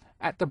 So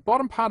at the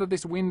bottom part of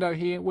this window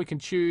here, we can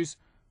choose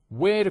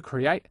where to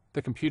create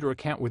the computer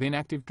account within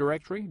Active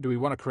Directory. Do we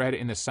want to create it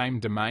in the same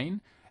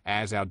domain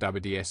as our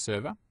WDS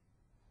server?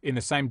 In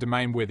the same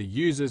domain where the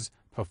user's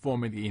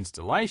performing the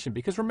installation?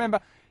 Because remember,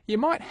 you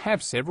might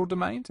have several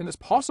domains, and it's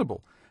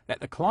possible that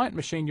the client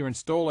machine you're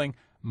installing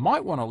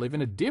might want to live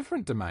in a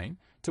different domain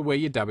to where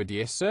your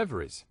WDS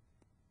server is.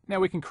 Now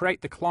we can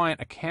create the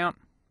client account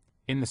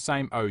in the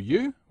same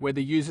OU where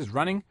the user's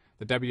running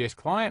the WDS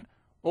client,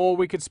 or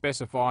we could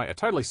specify a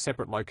totally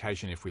separate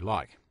location if we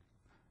like.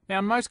 Now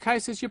in most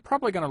cases you're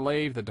probably going to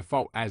leave the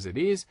default as it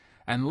is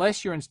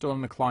unless you're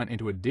installing the client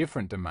into a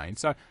different domain.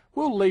 So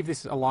we'll leave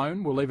this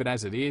alone, we'll leave it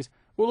as it is.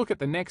 We'll look at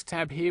the next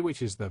tab here,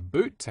 which is the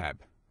boot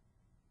tab.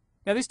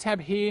 Now this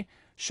tab here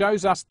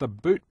shows us the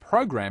boot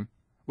program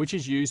which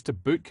is used to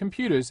boot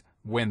computers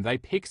when they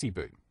pixie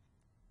boot.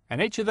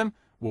 And each of them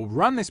will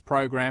run this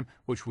program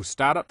which will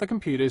start up the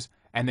computers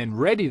and then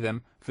ready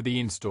them for the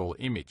install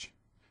image.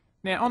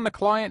 Now on the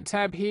client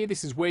tab here,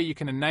 this is where you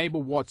can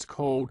enable what's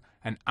called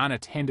an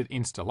unattended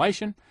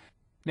installation.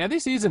 Now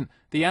this isn't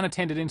the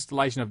unattended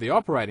installation of the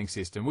operating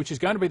system, which is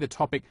going to be the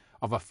topic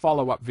of a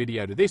follow-up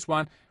video to this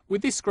one.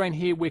 With this screen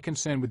here, we're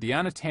concerned with the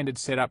unattended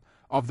setup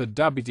of the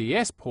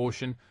WDS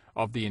portion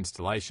of the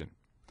installation.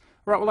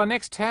 Right, well our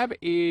next tab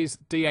is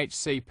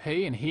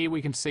DHCP, and here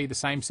we can see the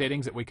same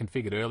settings that we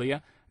configured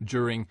earlier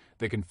during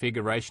the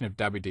configuration of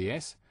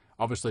WDS.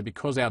 Obviously,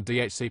 because our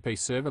DHCP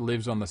server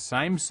lives on the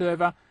same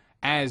server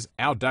as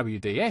our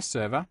WDS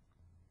server,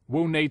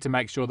 we'll need to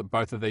make sure that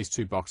both of these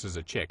two boxes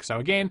are checked. So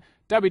again,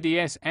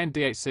 WDS and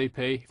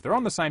DHCP, if they're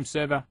on the same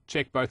server,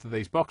 check both of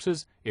these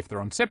boxes. If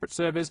they're on separate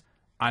servers,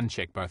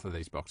 uncheck both of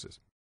these boxes.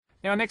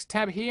 Now our next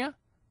tab here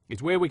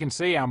is where we can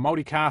see our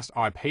multicast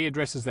IP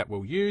addresses that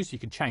we'll use. You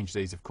can change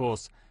these, of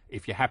course,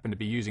 if you happen to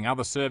be using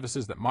other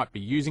services that might be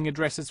using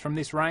addresses from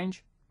this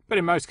range. But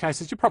in most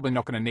cases, you're probably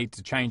not going to need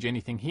to change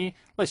anything here.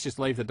 Let's just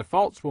leave the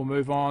defaults. We'll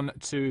move on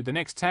to the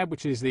next tab,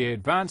 which is the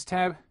Advanced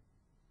tab.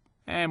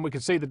 And we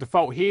can see the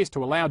default here is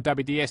to allow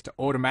WDS to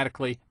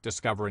automatically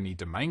discover any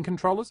domain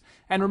controllers.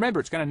 And remember,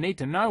 it's going to need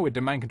to know where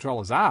domain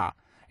controllers are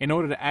in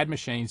order to add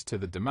machines to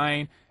the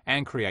domain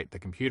and create the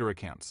computer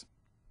accounts.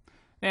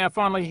 Now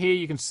finally here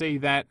you can see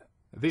that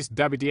this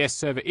WDS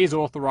server is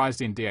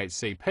authorized in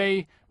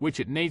DHCP, which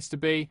it needs to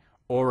be,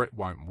 or it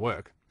won't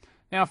work.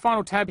 Now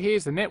final tab here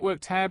is the Network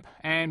tab,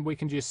 and we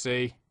can just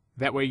see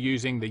that we're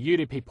using the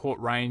UDP port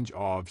range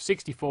of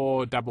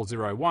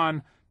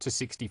 64001 to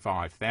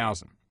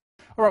 65000.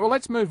 Alright, well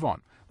let's move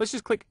on. Let's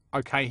just click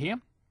OK here.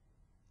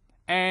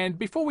 And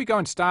before we go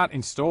and start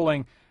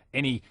installing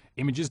any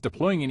images,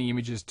 deploying any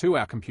images to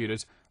our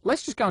computers,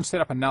 let's just go and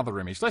set up another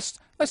image. Let's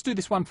do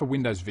this one for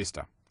Windows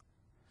Vista.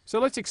 So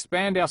let's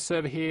expand our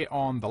server here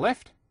on the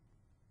left,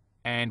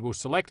 and we'll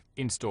select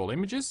Install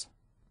Images.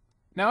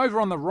 Now over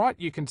on the right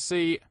you can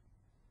see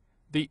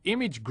the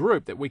image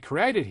group that we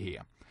created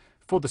here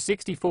for the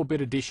 64-bit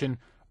edition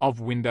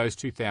of Windows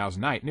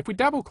 2008. And if we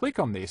double click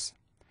on this,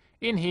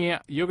 in here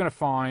you're going to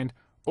find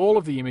all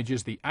of the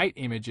images, the 8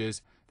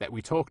 images that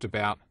we talked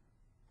about,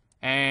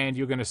 and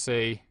you're going to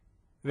see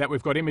that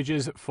we've got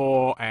images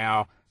for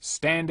our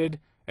standard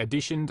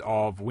edition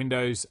of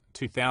Windows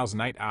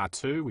 2008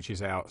 R2, which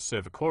is our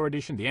Server Core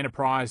edition, the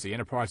Enterprise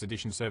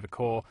Edition Server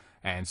Core,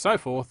 and so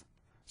forth.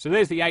 So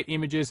there's the 8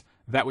 images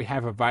that we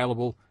have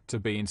available to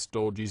be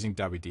installed using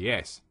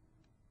WDS.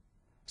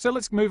 So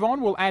let's move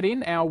on. We'll add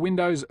in our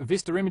Windows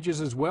Vista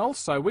images as well.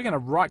 So we're going to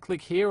right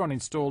click here on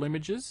Install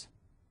Images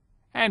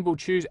and we'll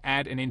choose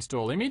Add an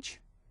Install Image.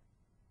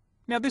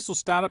 Now this will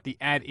start up the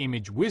Add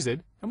Image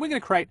wizard and we're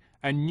going to create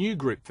a new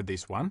group for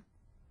this one.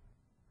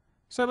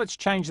 So let's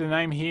change the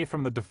name here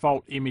from the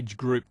default image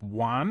group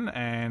 1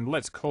 and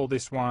let's call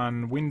this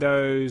one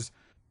Windows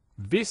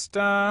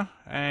Vista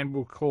and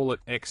we'll call it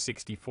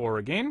x64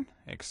 again,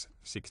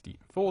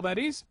 x64 that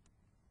is,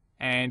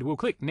 and we'll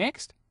click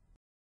Next.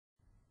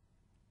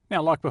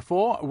 Now like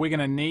before, we're going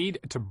to need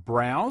to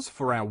browse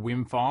for our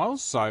WIM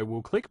files, so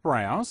we'll click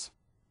Browse.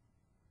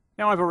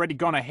 Now I've already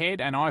gone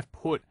ahead and I've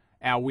put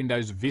our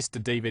Windows Vista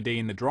DVD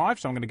in the drive,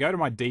 so I'm going to go to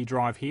my D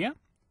drive here.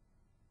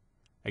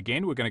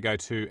 Again, we're going to go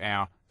to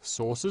our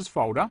Sources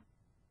folder.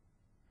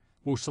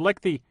 We'll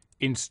select the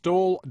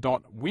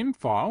install.wim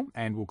file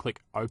and we'll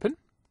click Open.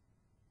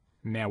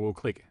 Now we'll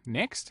click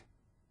Next.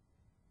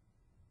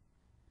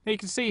 Now you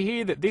can see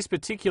here that this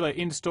particular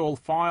install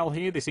file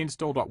here, this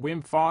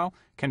install.wim file,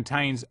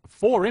 contains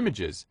 4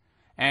 images,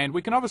 and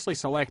we can obviously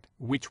select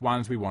which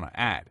ones we want to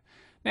add.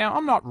 Now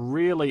I'm not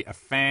really a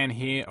fan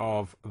here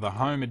of the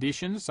home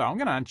editions, so I'm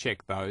going to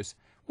uncheck those.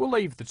 We'll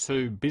leave the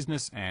 2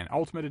 business and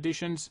ultimate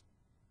editions,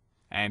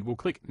 and we'll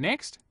click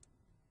Next.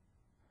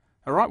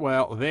 Alright,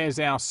 well there's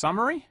our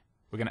summary.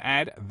 We're going to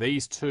add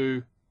these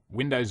 2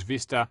 Windows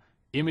Vista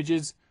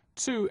images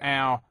to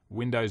our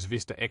Windows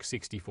Vista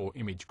x64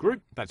 image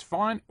group. That's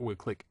fine. We'll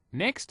click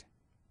Next.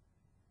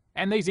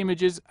 And these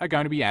images are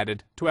going to be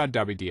added to our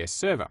WDS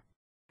server.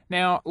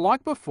 Now,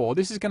 like before,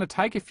 this is going to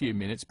take a few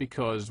minutes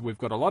because we've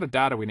got a lot of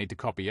data we need to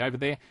copy over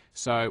there.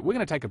 So we're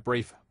going to take a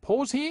brief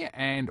pause here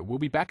and we'll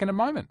be back in a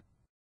moment.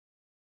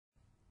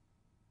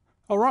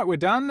 Alright, we're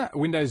done.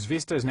 Windows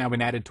Vista has now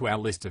been added to our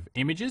list of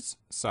images.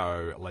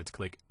 So let's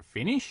click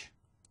Finish.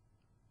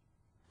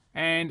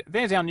 And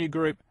there's our new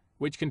group,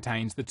 which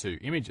contains the 2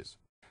 images.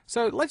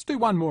 So let's do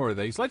one more of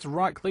these. Let's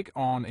right click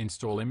on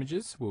Install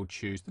Images. We'll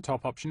choose the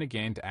top option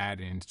again to add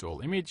an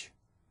install image.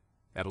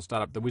 That'll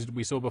start up the wizard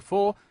we saw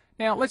before.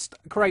 Now let's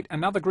create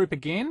another group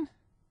again.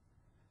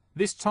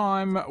 This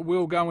time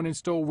we'll go and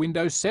install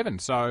Windows 7.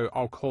 So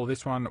I'll call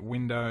this one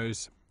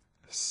Windows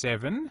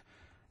 7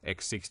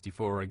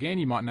 x64 again.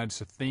 You might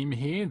notice a theme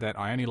here that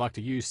I only like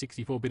to use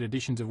 64-bit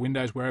editions of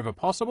Windows wherever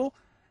possible.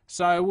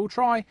 So we'll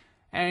try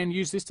and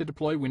use this to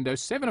deploy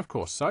Windows 7, of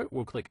course. So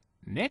we'll click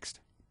Next.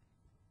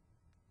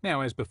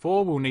 Now, as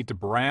before, we'll need to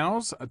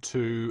browse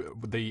to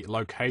the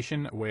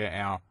location where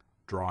our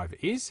drive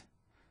is.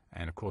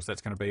 And of course,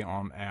 that's going to be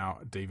on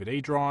our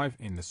DVD drive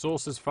in the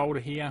Sources folder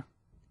here.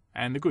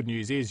 And the good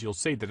news is you'll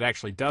see that it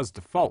actually does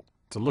default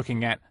to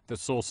looking at the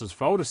Sources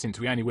folder since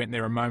we only went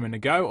there a moment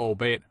ago,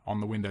 albeit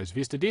on the Windows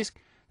Vista disk.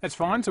 That's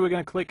fine. So we're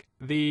going to click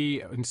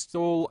the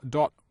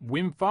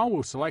install.wim file.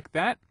 We'll select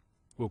that.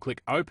 We'll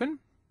click Open.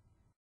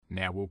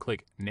 Now we'll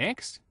click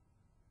Next.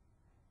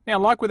 Now,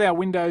 like with our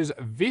Windows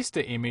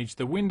Vista image,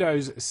 the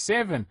Windows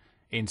 7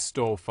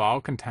 install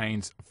file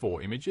contains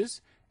 4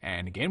 images.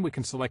 And again, we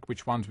can select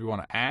which ones we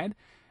want to add.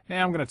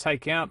 Now I'm going to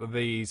take out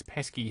these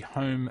pesky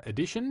home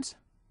editions.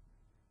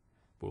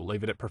 We'll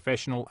leave it at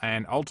Professional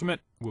and Ultimate.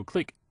 We'll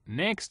click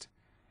Next.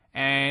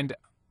 And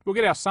we'll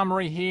get our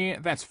summary here.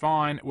 That's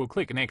fine. We'll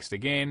click Next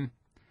again.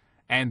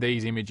 And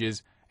these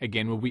images,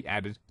 again, will be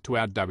added to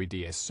our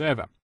WDS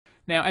server.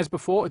 Now, as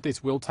before,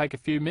 this will take a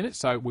few minutes,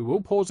 so we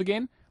will pause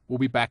again. We'll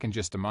be back in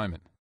just a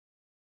moment.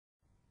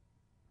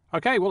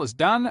 Okay, well, it's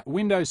done.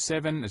 Windows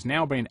 7 has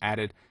now been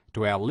added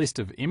to our list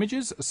of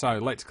images, so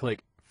let's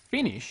click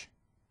Finish.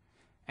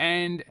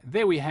 And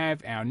there we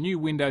have our new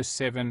Windows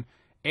 7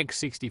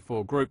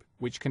 x64 group,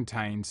 which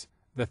contains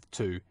the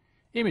 2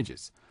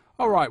 images.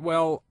 All right,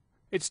 well,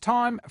 it's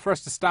time for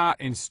us to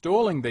start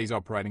installing these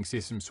operating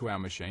systems to our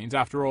machines.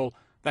 After all,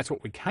 that's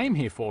what we came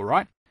here for,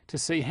 right? To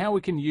see how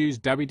we can use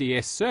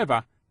WDS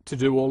Server to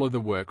do all of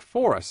the work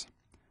for us.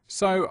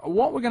 So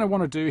what we're going to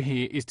want to do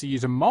here is to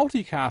use a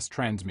multicast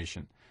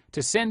transmission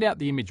to send out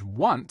the image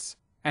once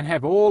and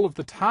have all of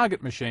the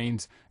target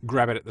machines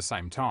grab it at the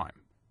same time.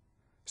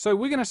 So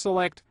we're going to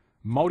select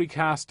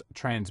multicast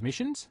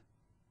transmissions,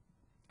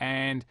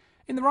 and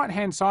in the right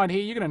hand side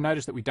here you're going to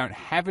notice that we don't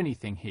have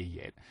anything here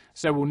yet,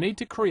 so we'll need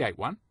to create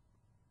one.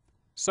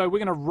 So we're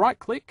going to right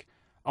click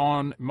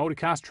on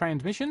multicast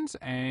transmissions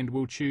and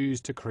we'll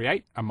choose to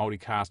create a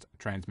multicast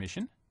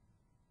transmission.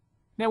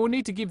 Now we'll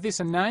need to give this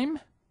a name,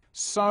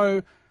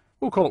 so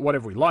we'll call it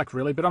whatever we like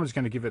really, but I'm just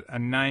going to give it a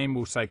name.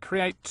 We'll say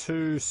create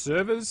 2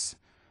 servers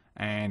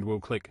and we'll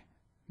click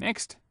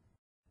Next.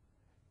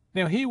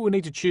 Now here we'll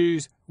need to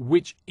choose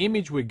which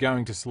image we're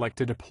going to select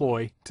to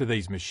deploy to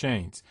these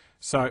machines.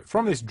 So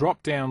from this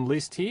drop down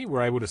list here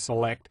we're able to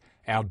select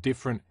our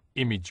different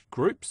image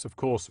groups, of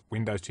course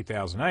Windows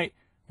 2008,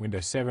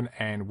 Windows 7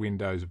 and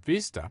Windows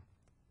Vista.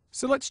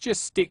 So let's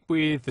just stick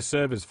with the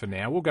servers for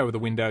now. We'll go with the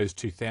Windows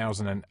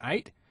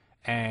 2008,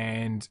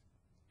 and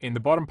in the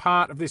bottom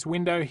part of this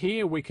window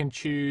here we can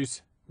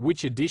choose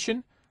which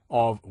edition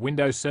of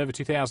Windows Server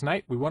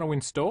 2008 we want to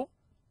install.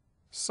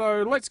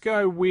 So let's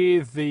go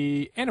with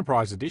the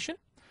Enterprise Edition.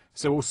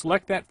 So we'll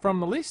select that from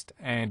the list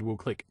and we'll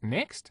click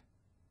Next.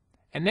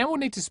 And now we'll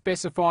need to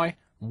specify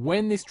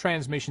when this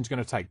transmission is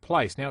going to take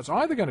place. Now it's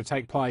either going to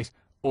take place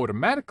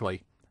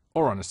automatically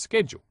or on a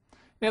schedule.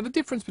 Now the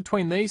difference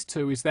between these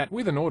two is that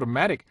with an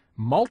automatic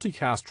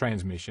multicast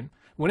transmission,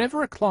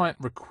 whenever a client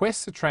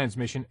requests a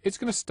transmission, it's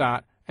going to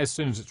start as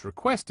soon as it's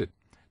requested.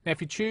 Now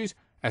if you choose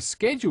a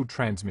scheduled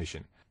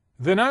transmission,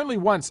 then only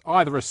once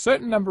either a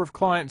certain number of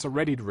clients are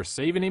ready to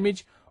receive an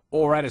image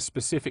or at a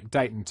specific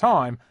date and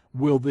time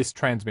will this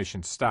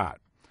transmission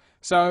start.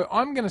 So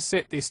I'm going to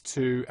set this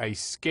to a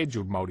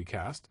scheduled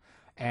multicast,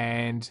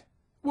 and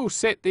we'll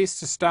set this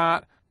to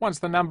start once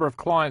the number of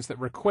clients that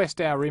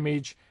request our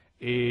image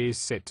is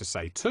set to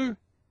say 2.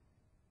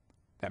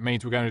 That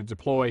means we're going to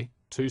deploy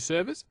 2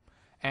 servers,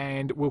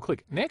 and we'll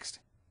click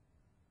Next.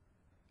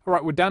 All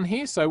right, we're done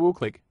here, so we'll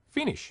click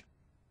Finish.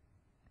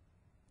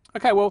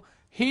 Okay, well,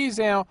 here's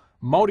our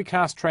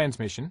multicast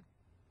transmission,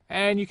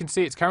 and you can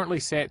see it's currently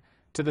set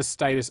to the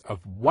status of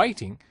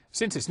waiting.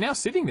 Since it's now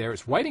sitting there,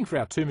 it's waiting for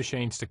our 2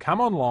 machines to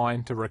come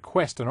online to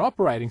request an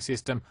operating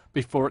system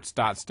before it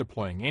starts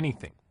deploying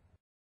anything.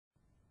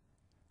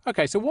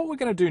 Okay, so what we're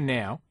going to do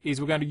now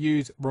is we're going to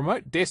use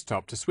Remote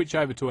Desktop to switch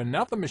over to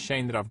another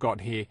machine that I've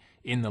got here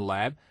in the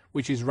lab,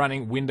 which is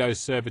running Windows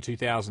Server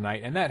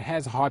 2008, and that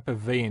has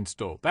Hyper-V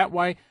installed. That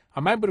way,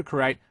 I'm able to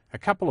create a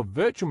couple of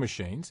virtual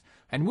machines,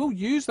 and we'll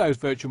use those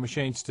virtual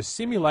machines to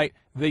simulate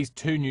these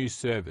 2 new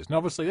servers. And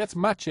obviously, that's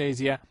much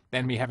easier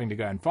than me having to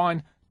go and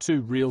find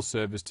 2 real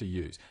servers to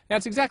use. Now,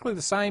 it's exactly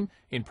the same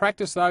in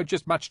practice, though,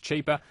 just much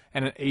cheaper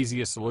and an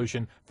easier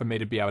solution for me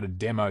to be able to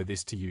demo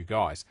this to you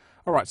guys.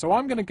 All right, so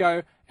I'm going to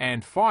go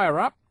and fire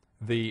up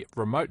the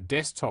Remote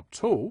Desktop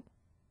tool,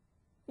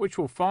 which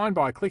we'll find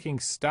by clicking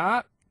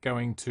Start,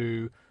 going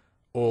to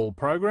All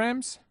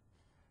Programs,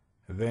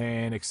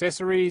 then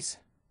Accessories,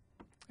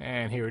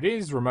 and here it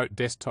is, Remote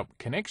Desktop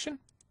Connection.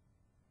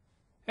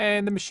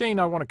 And the machine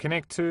I want to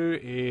connect to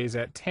is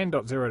at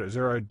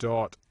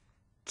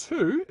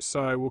 10.0.0.2,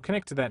 so we'll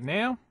connect to that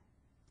now.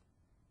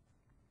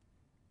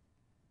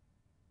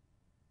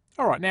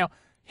 All right, now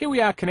here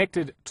we are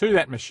connected to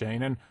that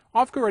machine, and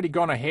I've already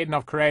gone ahead and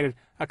I've created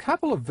a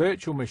couple of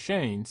virtual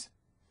machines,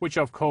 which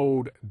I've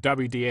called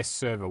WDS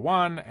Server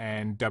 1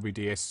 and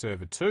WDS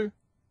Server 2.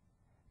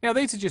 Now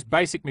these are just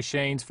basic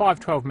machines,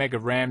 512 meg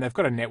of RAM, they've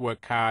got a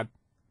network card,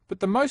 but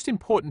the most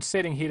important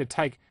setting here to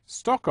take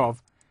stock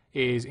of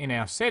is in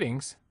our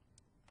settings.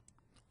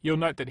 You'll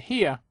note that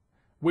here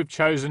we've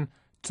chosen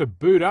to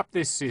boot up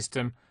this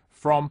system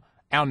from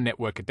our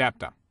network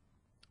adapter.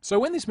 So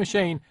when this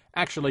machine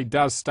actually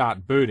does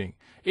start booting,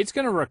 it's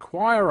going to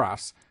require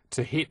us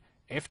to hit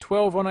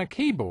F12 on our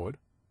keyboard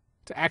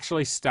to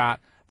actually start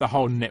the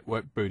whole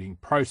network booting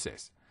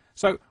process.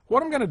 So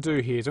what I'm going to do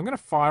here is I'm going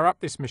to fire up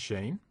this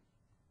machine,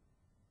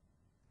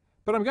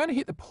 but I'm going to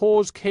hit the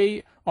pause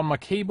key on my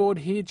keyboard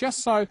here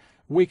just so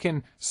we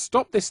can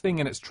stop this thing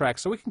in its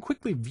tracks so we can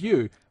quickly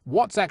view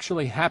what's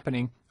actually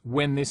happening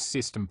when this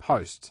system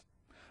posts.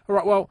 All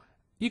right, well,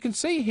 you can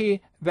see here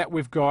that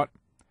we've got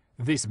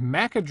this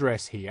MAC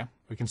address here.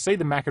 We can see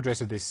the MAC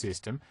address of this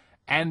system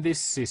and this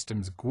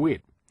system's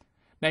GUID.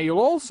 Now you'll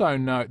also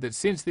note that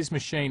since this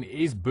machine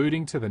is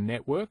booting to the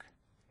network,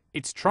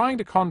 it's trying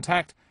to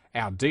contact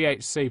our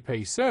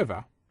DHCP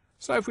server.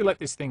 So if we let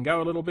this thing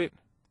go a little bit,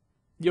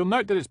 you'll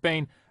note that it's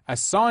been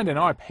assigned an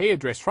IP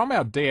address from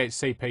our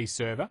DHCP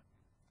server,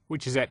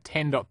 which is at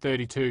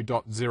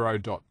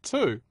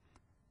 10.32.0.2.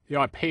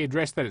 The IP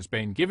address that it's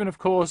been given, of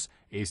course,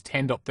 is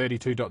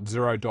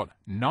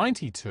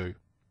 10.32.0.92.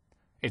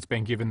 It's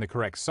been given the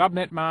correct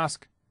subnet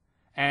mask,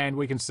 and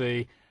we can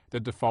see the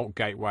default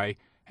gateway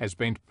has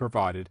been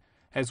provided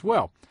as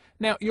well.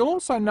 Now, you'll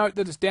also note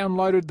that it's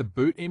downloaded the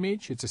boot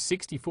image. It's a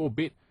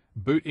 64-bit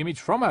boot image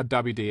from our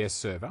WDS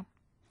server,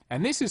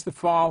 and this is the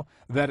file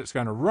that it's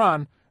going to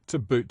run to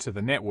boot to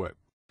the network.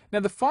 Now,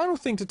 the final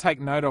thing to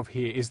take note of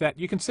here is that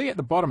you can see at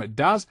the bottom it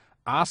does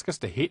ask us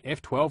to hit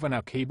F12 on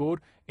our keyboard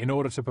in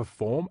order to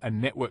perform a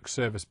network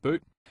service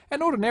boot.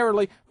 And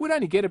ordinarily, we'd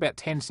only get about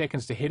 10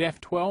 seconds to hit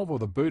F12 or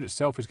the boot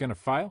itself is going to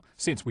fail,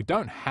 since we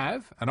don't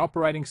have an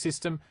operating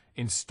system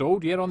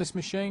installed yet on this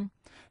machine.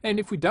 And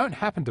if we don't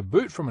happen to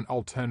boot from an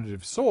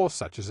alternative source,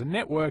 such as a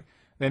network,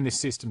 then this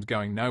system's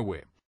going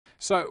nowhere.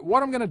 So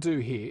what I'm going to do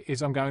here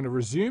is I'm going to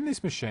resume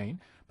this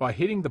machine by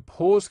hitting the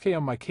pause key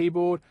on my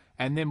keyboard,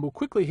 and then we'll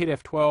quickly hit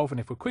F12, and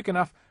if we're quick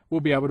enough,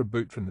 we'll be able to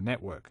boot from the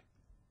network.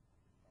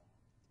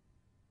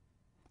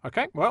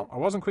 Okay, well, I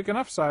wasn't quick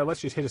enough, so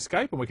let's just hit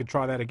escape and we can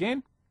try that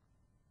again.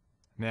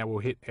 Now we'll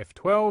hit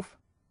F12.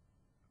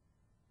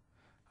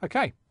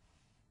 Okay,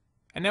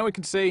 and now we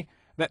can see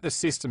that the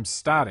system's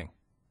starting.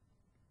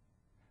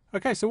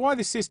 Okay, so while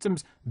this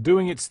system's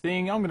doing its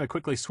thing, I'm going to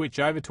quickly switch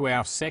over to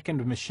our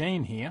second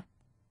machine here.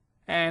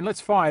 And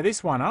let's fire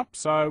this one up.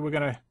 So we're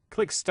going to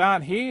click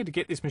Start here to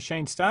get this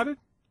machine started.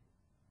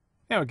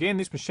 Now again,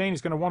 this machine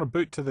is going to want to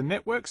boot to the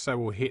network, so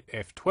we'll hit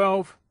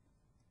F12.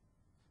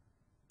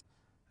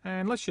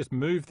 And let's just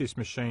move this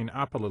machine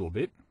up a little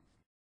bit,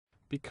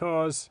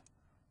 because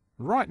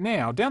right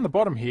now, down the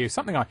bottom here,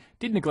 something I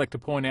did neglect to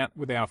point out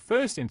with our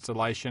first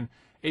installation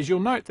is you'll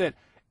note that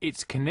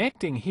it's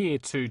connecting here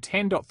to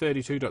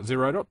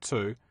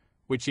 10.32.0.2,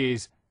 which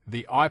is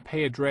the IP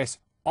address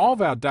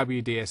of our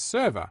WDS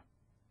server.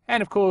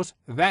 And of course,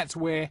 that's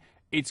where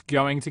it's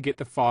going to get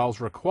the files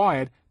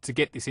required to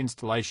get this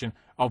installation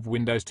of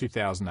Windows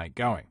 2008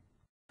 going.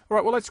 All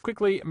right, well, let's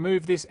quickly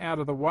move this out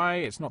of the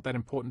way. It's not that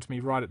important to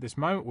me right at this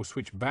moment. We'll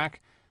switch back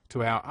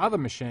to our other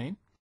machine.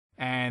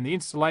 And the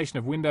installation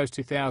of Windows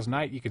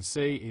 2008, you can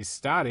see, is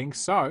starting.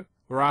 So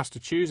we're asked to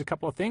choose a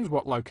couple of things,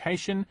 what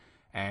location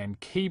and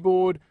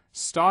keyboard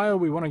style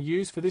we want to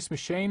use for this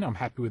machine. I'm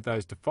happy with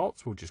those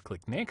defaults. We'll just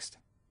click Next.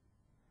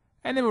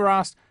 And then we're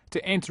asked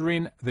to enter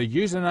in the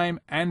username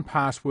and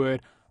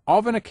password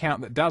of an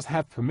account that does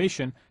have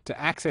permission to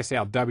access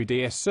our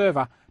WDS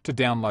server to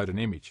download an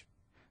image.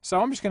 So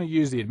I'm just going to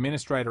use the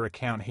administrator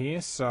account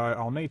here. So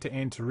I'll need to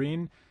enter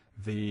in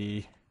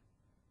the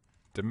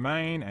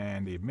domain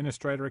and the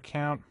administrator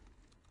account.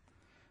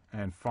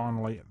 And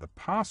finally, the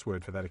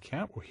password for that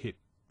account. We'll hit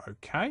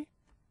OK.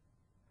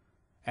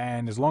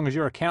 And as long as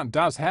your account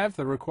does have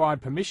the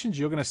required permissions,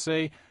 you're going to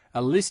see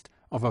a list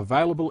of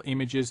available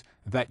images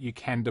that you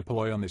can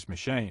deploy on this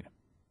machine.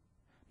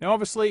 Now,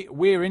 obviously,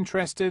 we're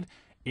interested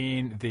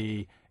in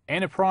the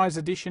Enterprise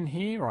Edition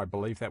here. I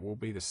believe that will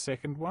be the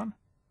second one.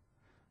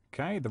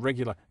 Okay, the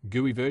regular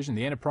GUI version,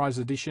 the Enterprise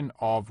Edition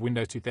of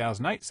Windows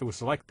 2008. So we'll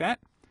select that.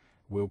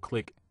 We'll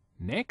click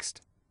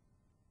Next.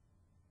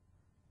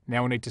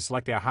 Now we need to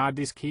select our hard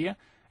disk here.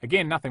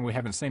 Again, nothing we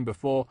haven't seen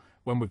before.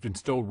 When we've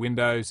installed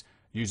Windows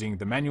using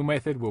the manual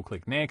method, we'll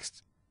click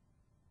Next.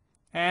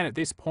 And at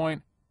this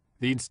point,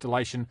 the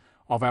installation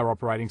of our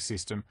operating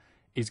system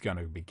is going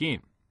to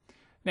begin.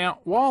 Now,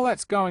 while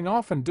that's going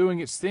off and doing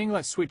its thing,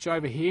 let's switch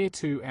over here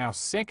to our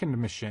second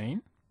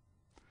machine.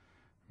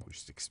 We'll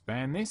just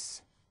expand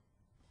this.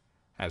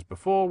 As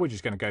before, we're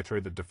just going to go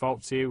through the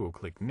defaults here. We'll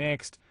click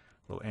Next.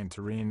 We'll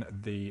enter in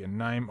the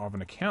name of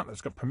an account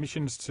that's got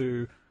permissions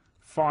to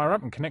fire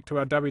up and connect to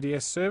our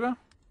WDS server.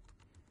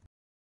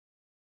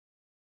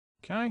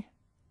 Okay.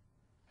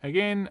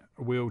 Again,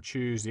 we'll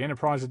choose the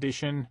Enterprise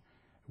Edition.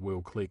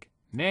 We'll click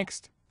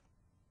Next.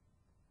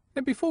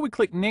 Now, before we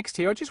click Next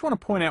here, I just want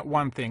to point out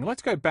one thing.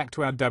 Let's go back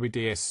to our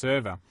WDS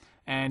server.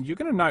 And you're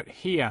going to note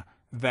here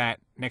that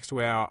next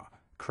to our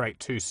Create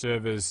 2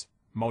 Servers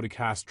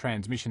multicast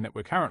transmission that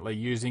we're currently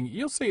using,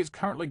 you'll see it's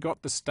currently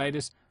got the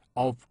status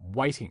of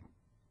waiting.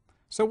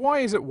 So why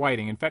is it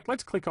waiting? In fact,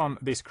 let's click on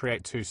this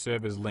Create 2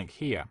 Servers link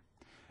here.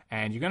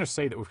 And you're going to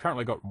see that we've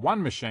currently got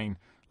one machine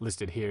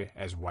listed here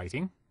as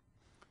waiting.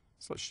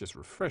 So let's just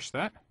refresh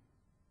that.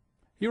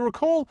 You'll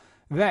recall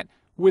that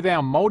with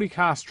our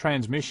multicast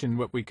transmission,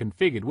 what we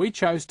configured, we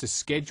chose to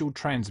schedule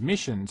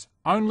transmissions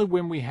only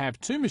when we have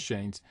two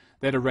machines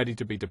that are ready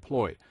to be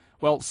deployed.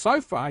 Well, so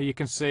far you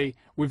can see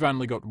we've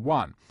only got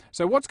one.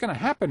 So what's going to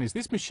happen is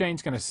this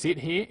machine's going to sit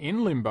here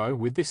in limbo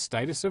with this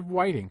status of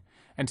waiting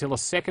until a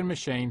second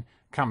machine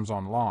comes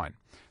online.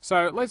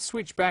 So let's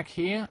switch back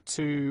here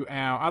to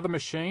our other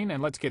machine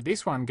and let's get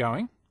this one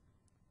going.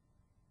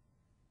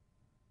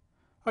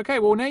 Okay,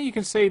 well now you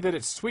can see that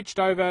it's switched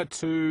over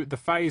to the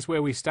phase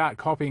where we start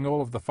copying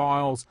all of the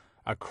files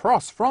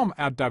across from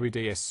our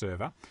WDS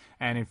server.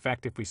 And in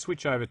fact, if we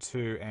switch over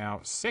to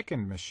our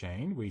second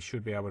machine, we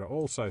should be able to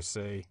also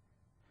see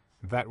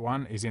that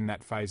one is in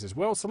that phase as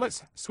well. So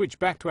let's switch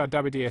back to our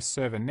WDS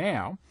server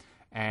now,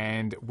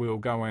 and we'll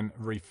go and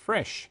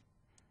refresh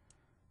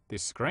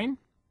this screen.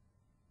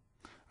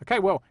 Okay,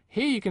 well,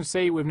 here you can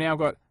see we've now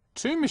got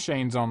two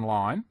machines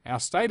online. Our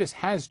status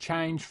has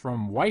changed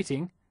from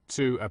waiting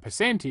to a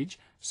percentage,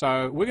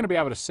 so we're going to be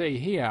able to see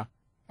here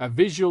a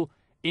visual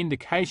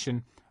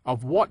indication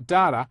of what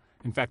data,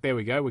 in fact, there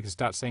we go, we can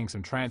start seeing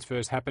some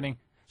transfers happening.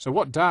 So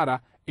what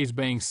data is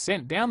being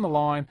sent down the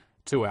line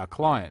to our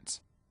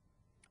clients.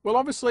 Well,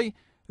 obviously,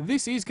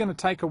 this is going to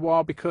take a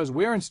while because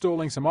we're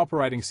installing some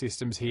operating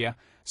systems here.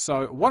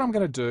 So what I'm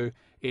going to do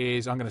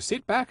is I'm going to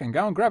sit back and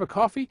go and grab a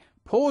coffee,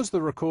 pause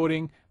the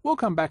recording. We'll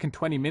come back in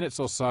 20 minutes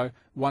or so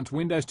once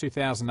Windows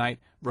 2008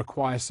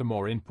 requires some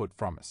more input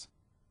from us.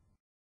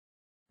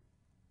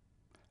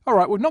 All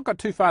right, we've not got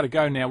too far to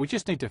go now. We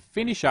just need to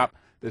finish up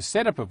the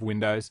setup of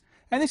Windows,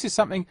 and this is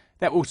something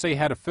that we'll see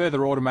how to further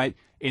automate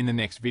in the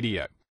next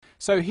video.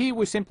 So here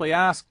we're simply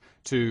asked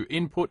to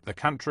input the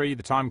country,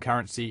 the time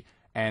currency,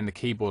 and the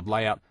keyboard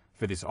layout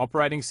for this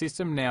operating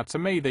system. Now, to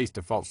me, these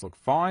defaults look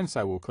fine,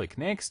 so we'll click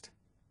Next.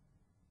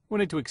 We'll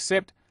need to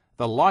accept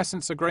the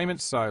license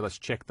agreement, so let's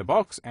check the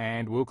box,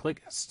 and we'll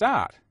click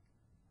Start.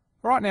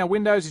 Right now,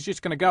 Windows is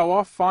just going to go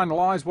off,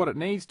 finalize what it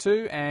needs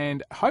to,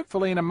 and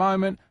hopefully in a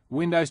moment,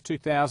 Windows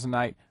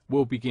 2008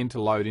 will begin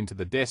to load into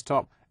the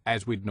desktop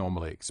as we'd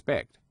normally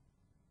expect.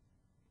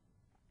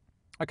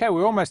 Okay,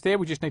 we're almost there.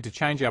 We just need to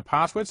change our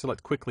password, so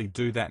let's quickly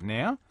do that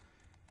now.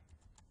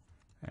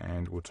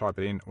 And we'll type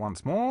it in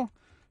once more.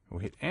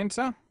 We'll hit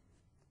Enter.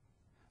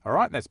 All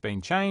right, that's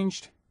been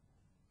changed.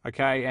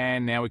 Okay,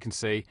 and now we can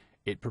see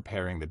it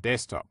preparing the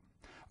desktop.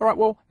 Alright,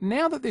 well,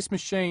 now that this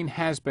machine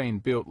has been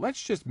built,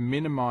 let's just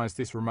minimize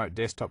this remote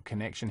desktop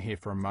connection here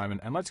for a moment,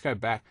 and let's go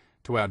back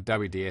to our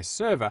WDS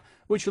server,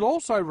 which you'll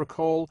also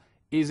recall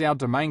is our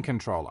domain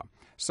controller.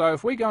 So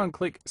if we go and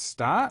click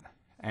Start,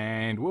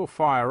 and we'll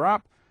fire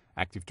up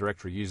Active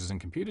Directory Users and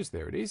Computers,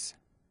 there it is.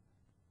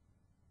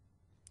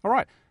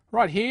 Alright,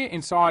 right here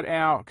inside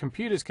our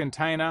computers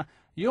container,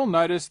 you'll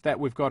notice that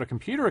we've got a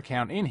computer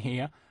account in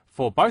here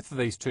for both of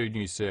these two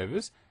new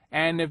servers,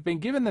 and they've been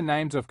given the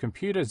names of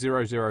Computer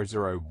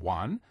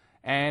 0001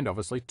 and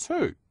obviously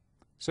 2.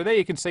 So there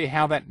you can see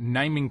how that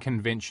naming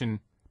convention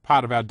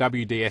part of our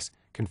WDS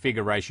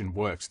configuration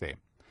works there.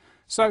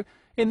 So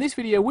in this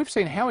video, we've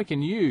seen how we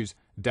can use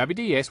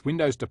WDS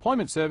Windows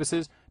Deployment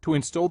Services to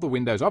install the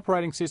Windows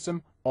operating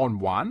system on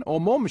one or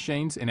more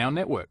machines in our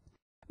network.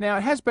 Now,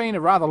 it has been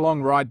a rather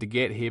long ride to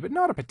get here, but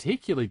not a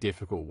particularly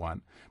difficult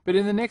one. But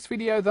in the next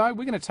video, though,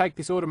 we're going to take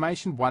this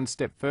automation one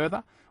step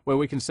further, where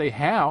we can see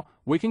how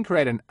we can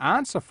create an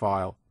answer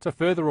file to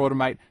further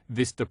automate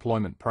this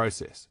deployment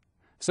process.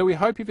 So we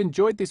hope you've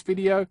enjoyed this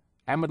video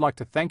and would like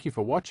to thank you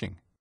for watching.